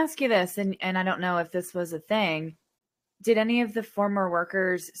 Let me ask you this, and I don't know if this was a thing. Did any of the former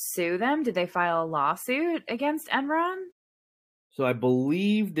workers sue them? Did they file a lawsuit against Enron? So I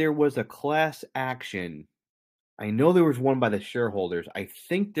believe there was a class action. I know there was one by the shareholders. I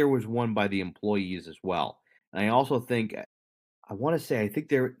think there was one by the employees as well. And I also think, I want to say, I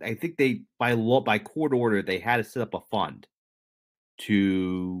think they by court order, they had to set up a fund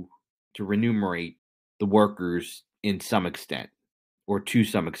to remunerate the workers in some extent, or to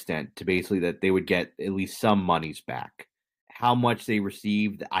some extent, to basically that they would get at least some monies back. How much they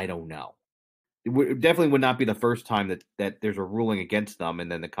received, I don't know. It definitely would not be the first time that there's a ruling against them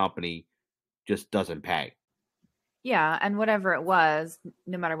and then the company just doesn't pay. Yeah, and whatever it was,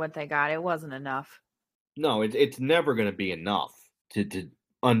 no matter what they got, it wasn't enough. No, it's never going to be enough to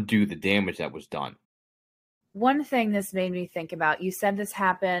undo the damage that was done. One thing this made me think about, you said this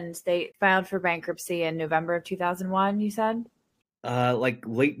happened, they filed for bankruptcy in November of 2001, you said? Like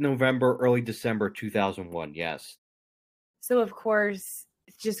late November, early December 2001, yes. So, of course,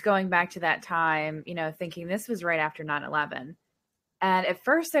 just going back to that time, thinking this was right after 9/11. And at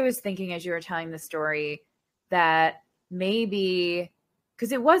first I was thinking, as you were telling the story, that maybe,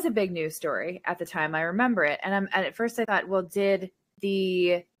 because it was a big news story at the time, I remember it. And at first I thought, well, did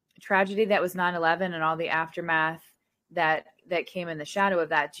the tragedy that was 9/11 and all the aftermath that came in the shadow of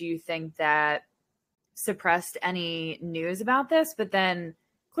that, do you think that suppressed any news about this? But then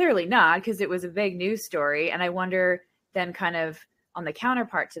clearly not, because it was a big news story. And I wonder then, kind of on the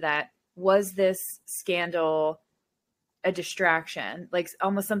counterpart to that, was this scandal a distraction, like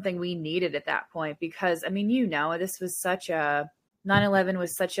almost something we needed at that point? Because, I mean, this was 9/11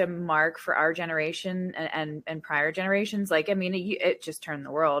 was such a mark for our generation and prior generations. Like, I mean, it just turned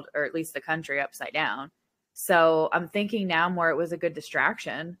the world, or at least the country, upside down. So I'm thinking now more it was a good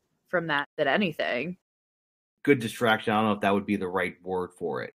distraction from that than anything. Good distraction. I don't know if that would be the right word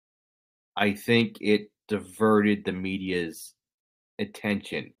for it. I think it diverted the media's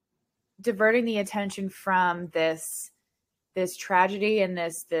attention. Diverting the attention from this tragedy and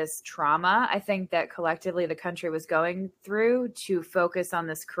this trauma, I think that collectively the country was going through, to focus on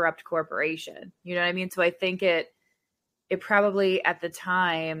this corrupt corporation. You know what I mean? So I think it probably at the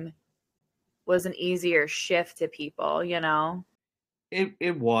time was an easier shift to people,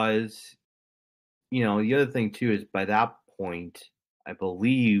 It was. The other thing too is by that point, I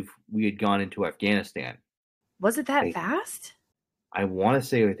believe we had gone into Afghanistan. Was it that fast? I want to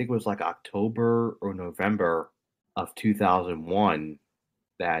say, I think it was like October or November of 2001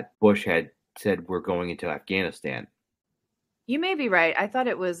 that Bush had said we're going into Afghanistan. You may be right. I thought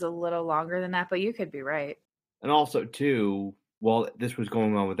it was a little longer than that, but you could be right. And also, too, while this was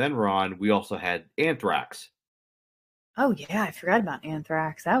going on with Enron, we also had anthrax. Oh, yeah. I forgot about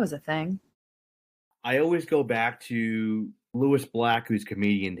anthrax. That was a thing. I always go back to Lewis Black, who's a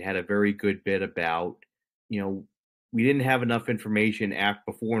comedian, had a very good bit about, we didn't have enough information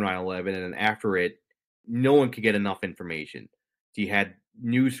before 9/11, and then after it, no one could get enough information. So you had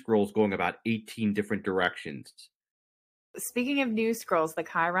news scrolls going about 18 different directions. Speaking of news scrolls, the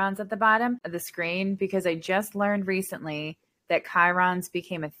chyrons at the bottom of the screen, because I just learned recently that chyrons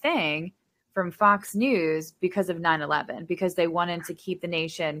became a thing from Fox News because of 9/11, because they wanted to keep the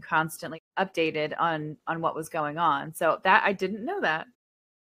nation constantly updated on what was going on. So that I didn't know that.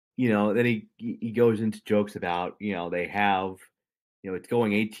 Then he goes into jokes about, they have, it's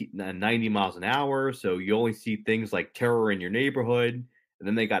going 90 miles an hour. So you only see things like terror in your neighborhood. And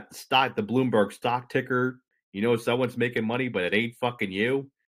then they got the Bloomberg stock ticker. Someone's making money, but it ain't fucking you.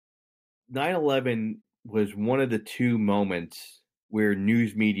 9/11 was one of the two moments where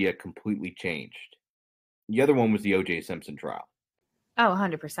news media completely changed. The other one was the O.J. Simpson trial. Oh,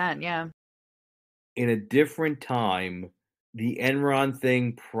 100%. Yeah. In a different time, the Enron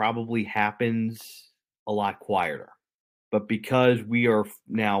thing probably happens a lot quieter. But because we are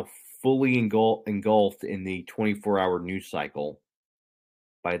now fully engulfed in the 24-hour news cycle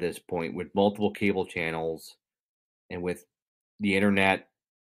by this point, with multiple cable channels and with the internet,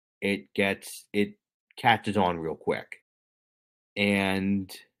 it catches on real quick.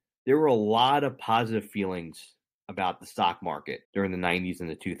 And there were a lot of positive feelings about the stock market during the 90s and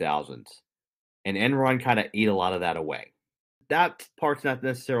the 2000s. And Enron kind of ate a lot of that away. That part's not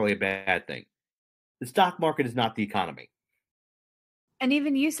necessarily a bad thing. The stock market is not the economy. And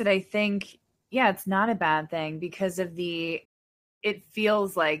even you said, I think, yeah, it's not a bad thing because of it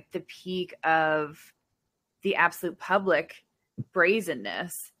feels like the peak of the absolute public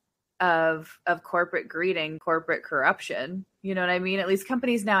brazenness of corporate greed, corporate corruption. You know what I mean? At least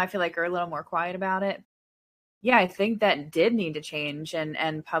companies now, I feel like, are a little more quiet about it. Yeah, I think that did need to change,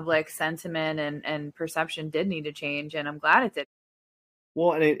 and public sentiment and perception did need to change, and I'm glad it did.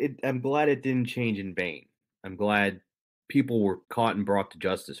 Well, and I'm glad it didn't change in vain. I'm glad people were caught and brought to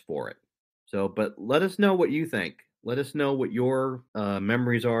justice for it. So, but let us know what you think. Let us know what your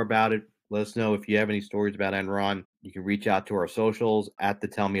memories are about it. Let us know if you have any stories about Enron. You can reach out to our socials at the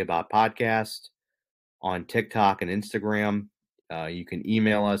Tell Me About Podcast on TikTok and Instagram. You can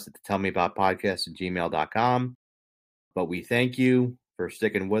email us at the tellmeaboutpodcast@gmail.com. But we thank you for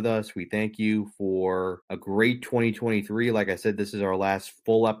sticking with us. We thank you for a great 2023. Like I said, this is our last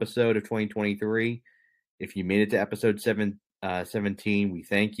full episode of 2023. If you made it to episode 17, we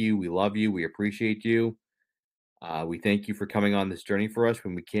thank you. We love you. We appreciate you. We thank you for coming on this journey for us,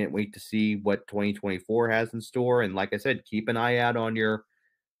 when we can't wait to see what 2024 has in store. And like I said, keep an eye out on your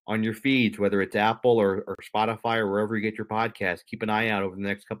feeds, whether it's Apple or Spotify or wherever you get your podcast. Keep an eye out over the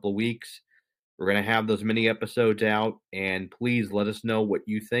next couple of weeks. We're going to have those mini episodes out, and please let us know what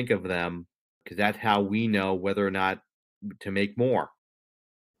you think of them, because that's how we know whether or not to make more.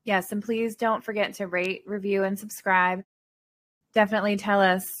 Yes, and please don't forget to rate, review, and subscribe. Definitely tell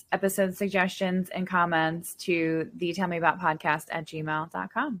us episode suggestions and comments to the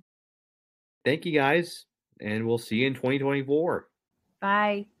tellmeaboutpodcast@gmail.com. Thank you, guys, and we'll see you in 2024.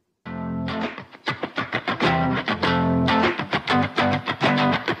 Bye.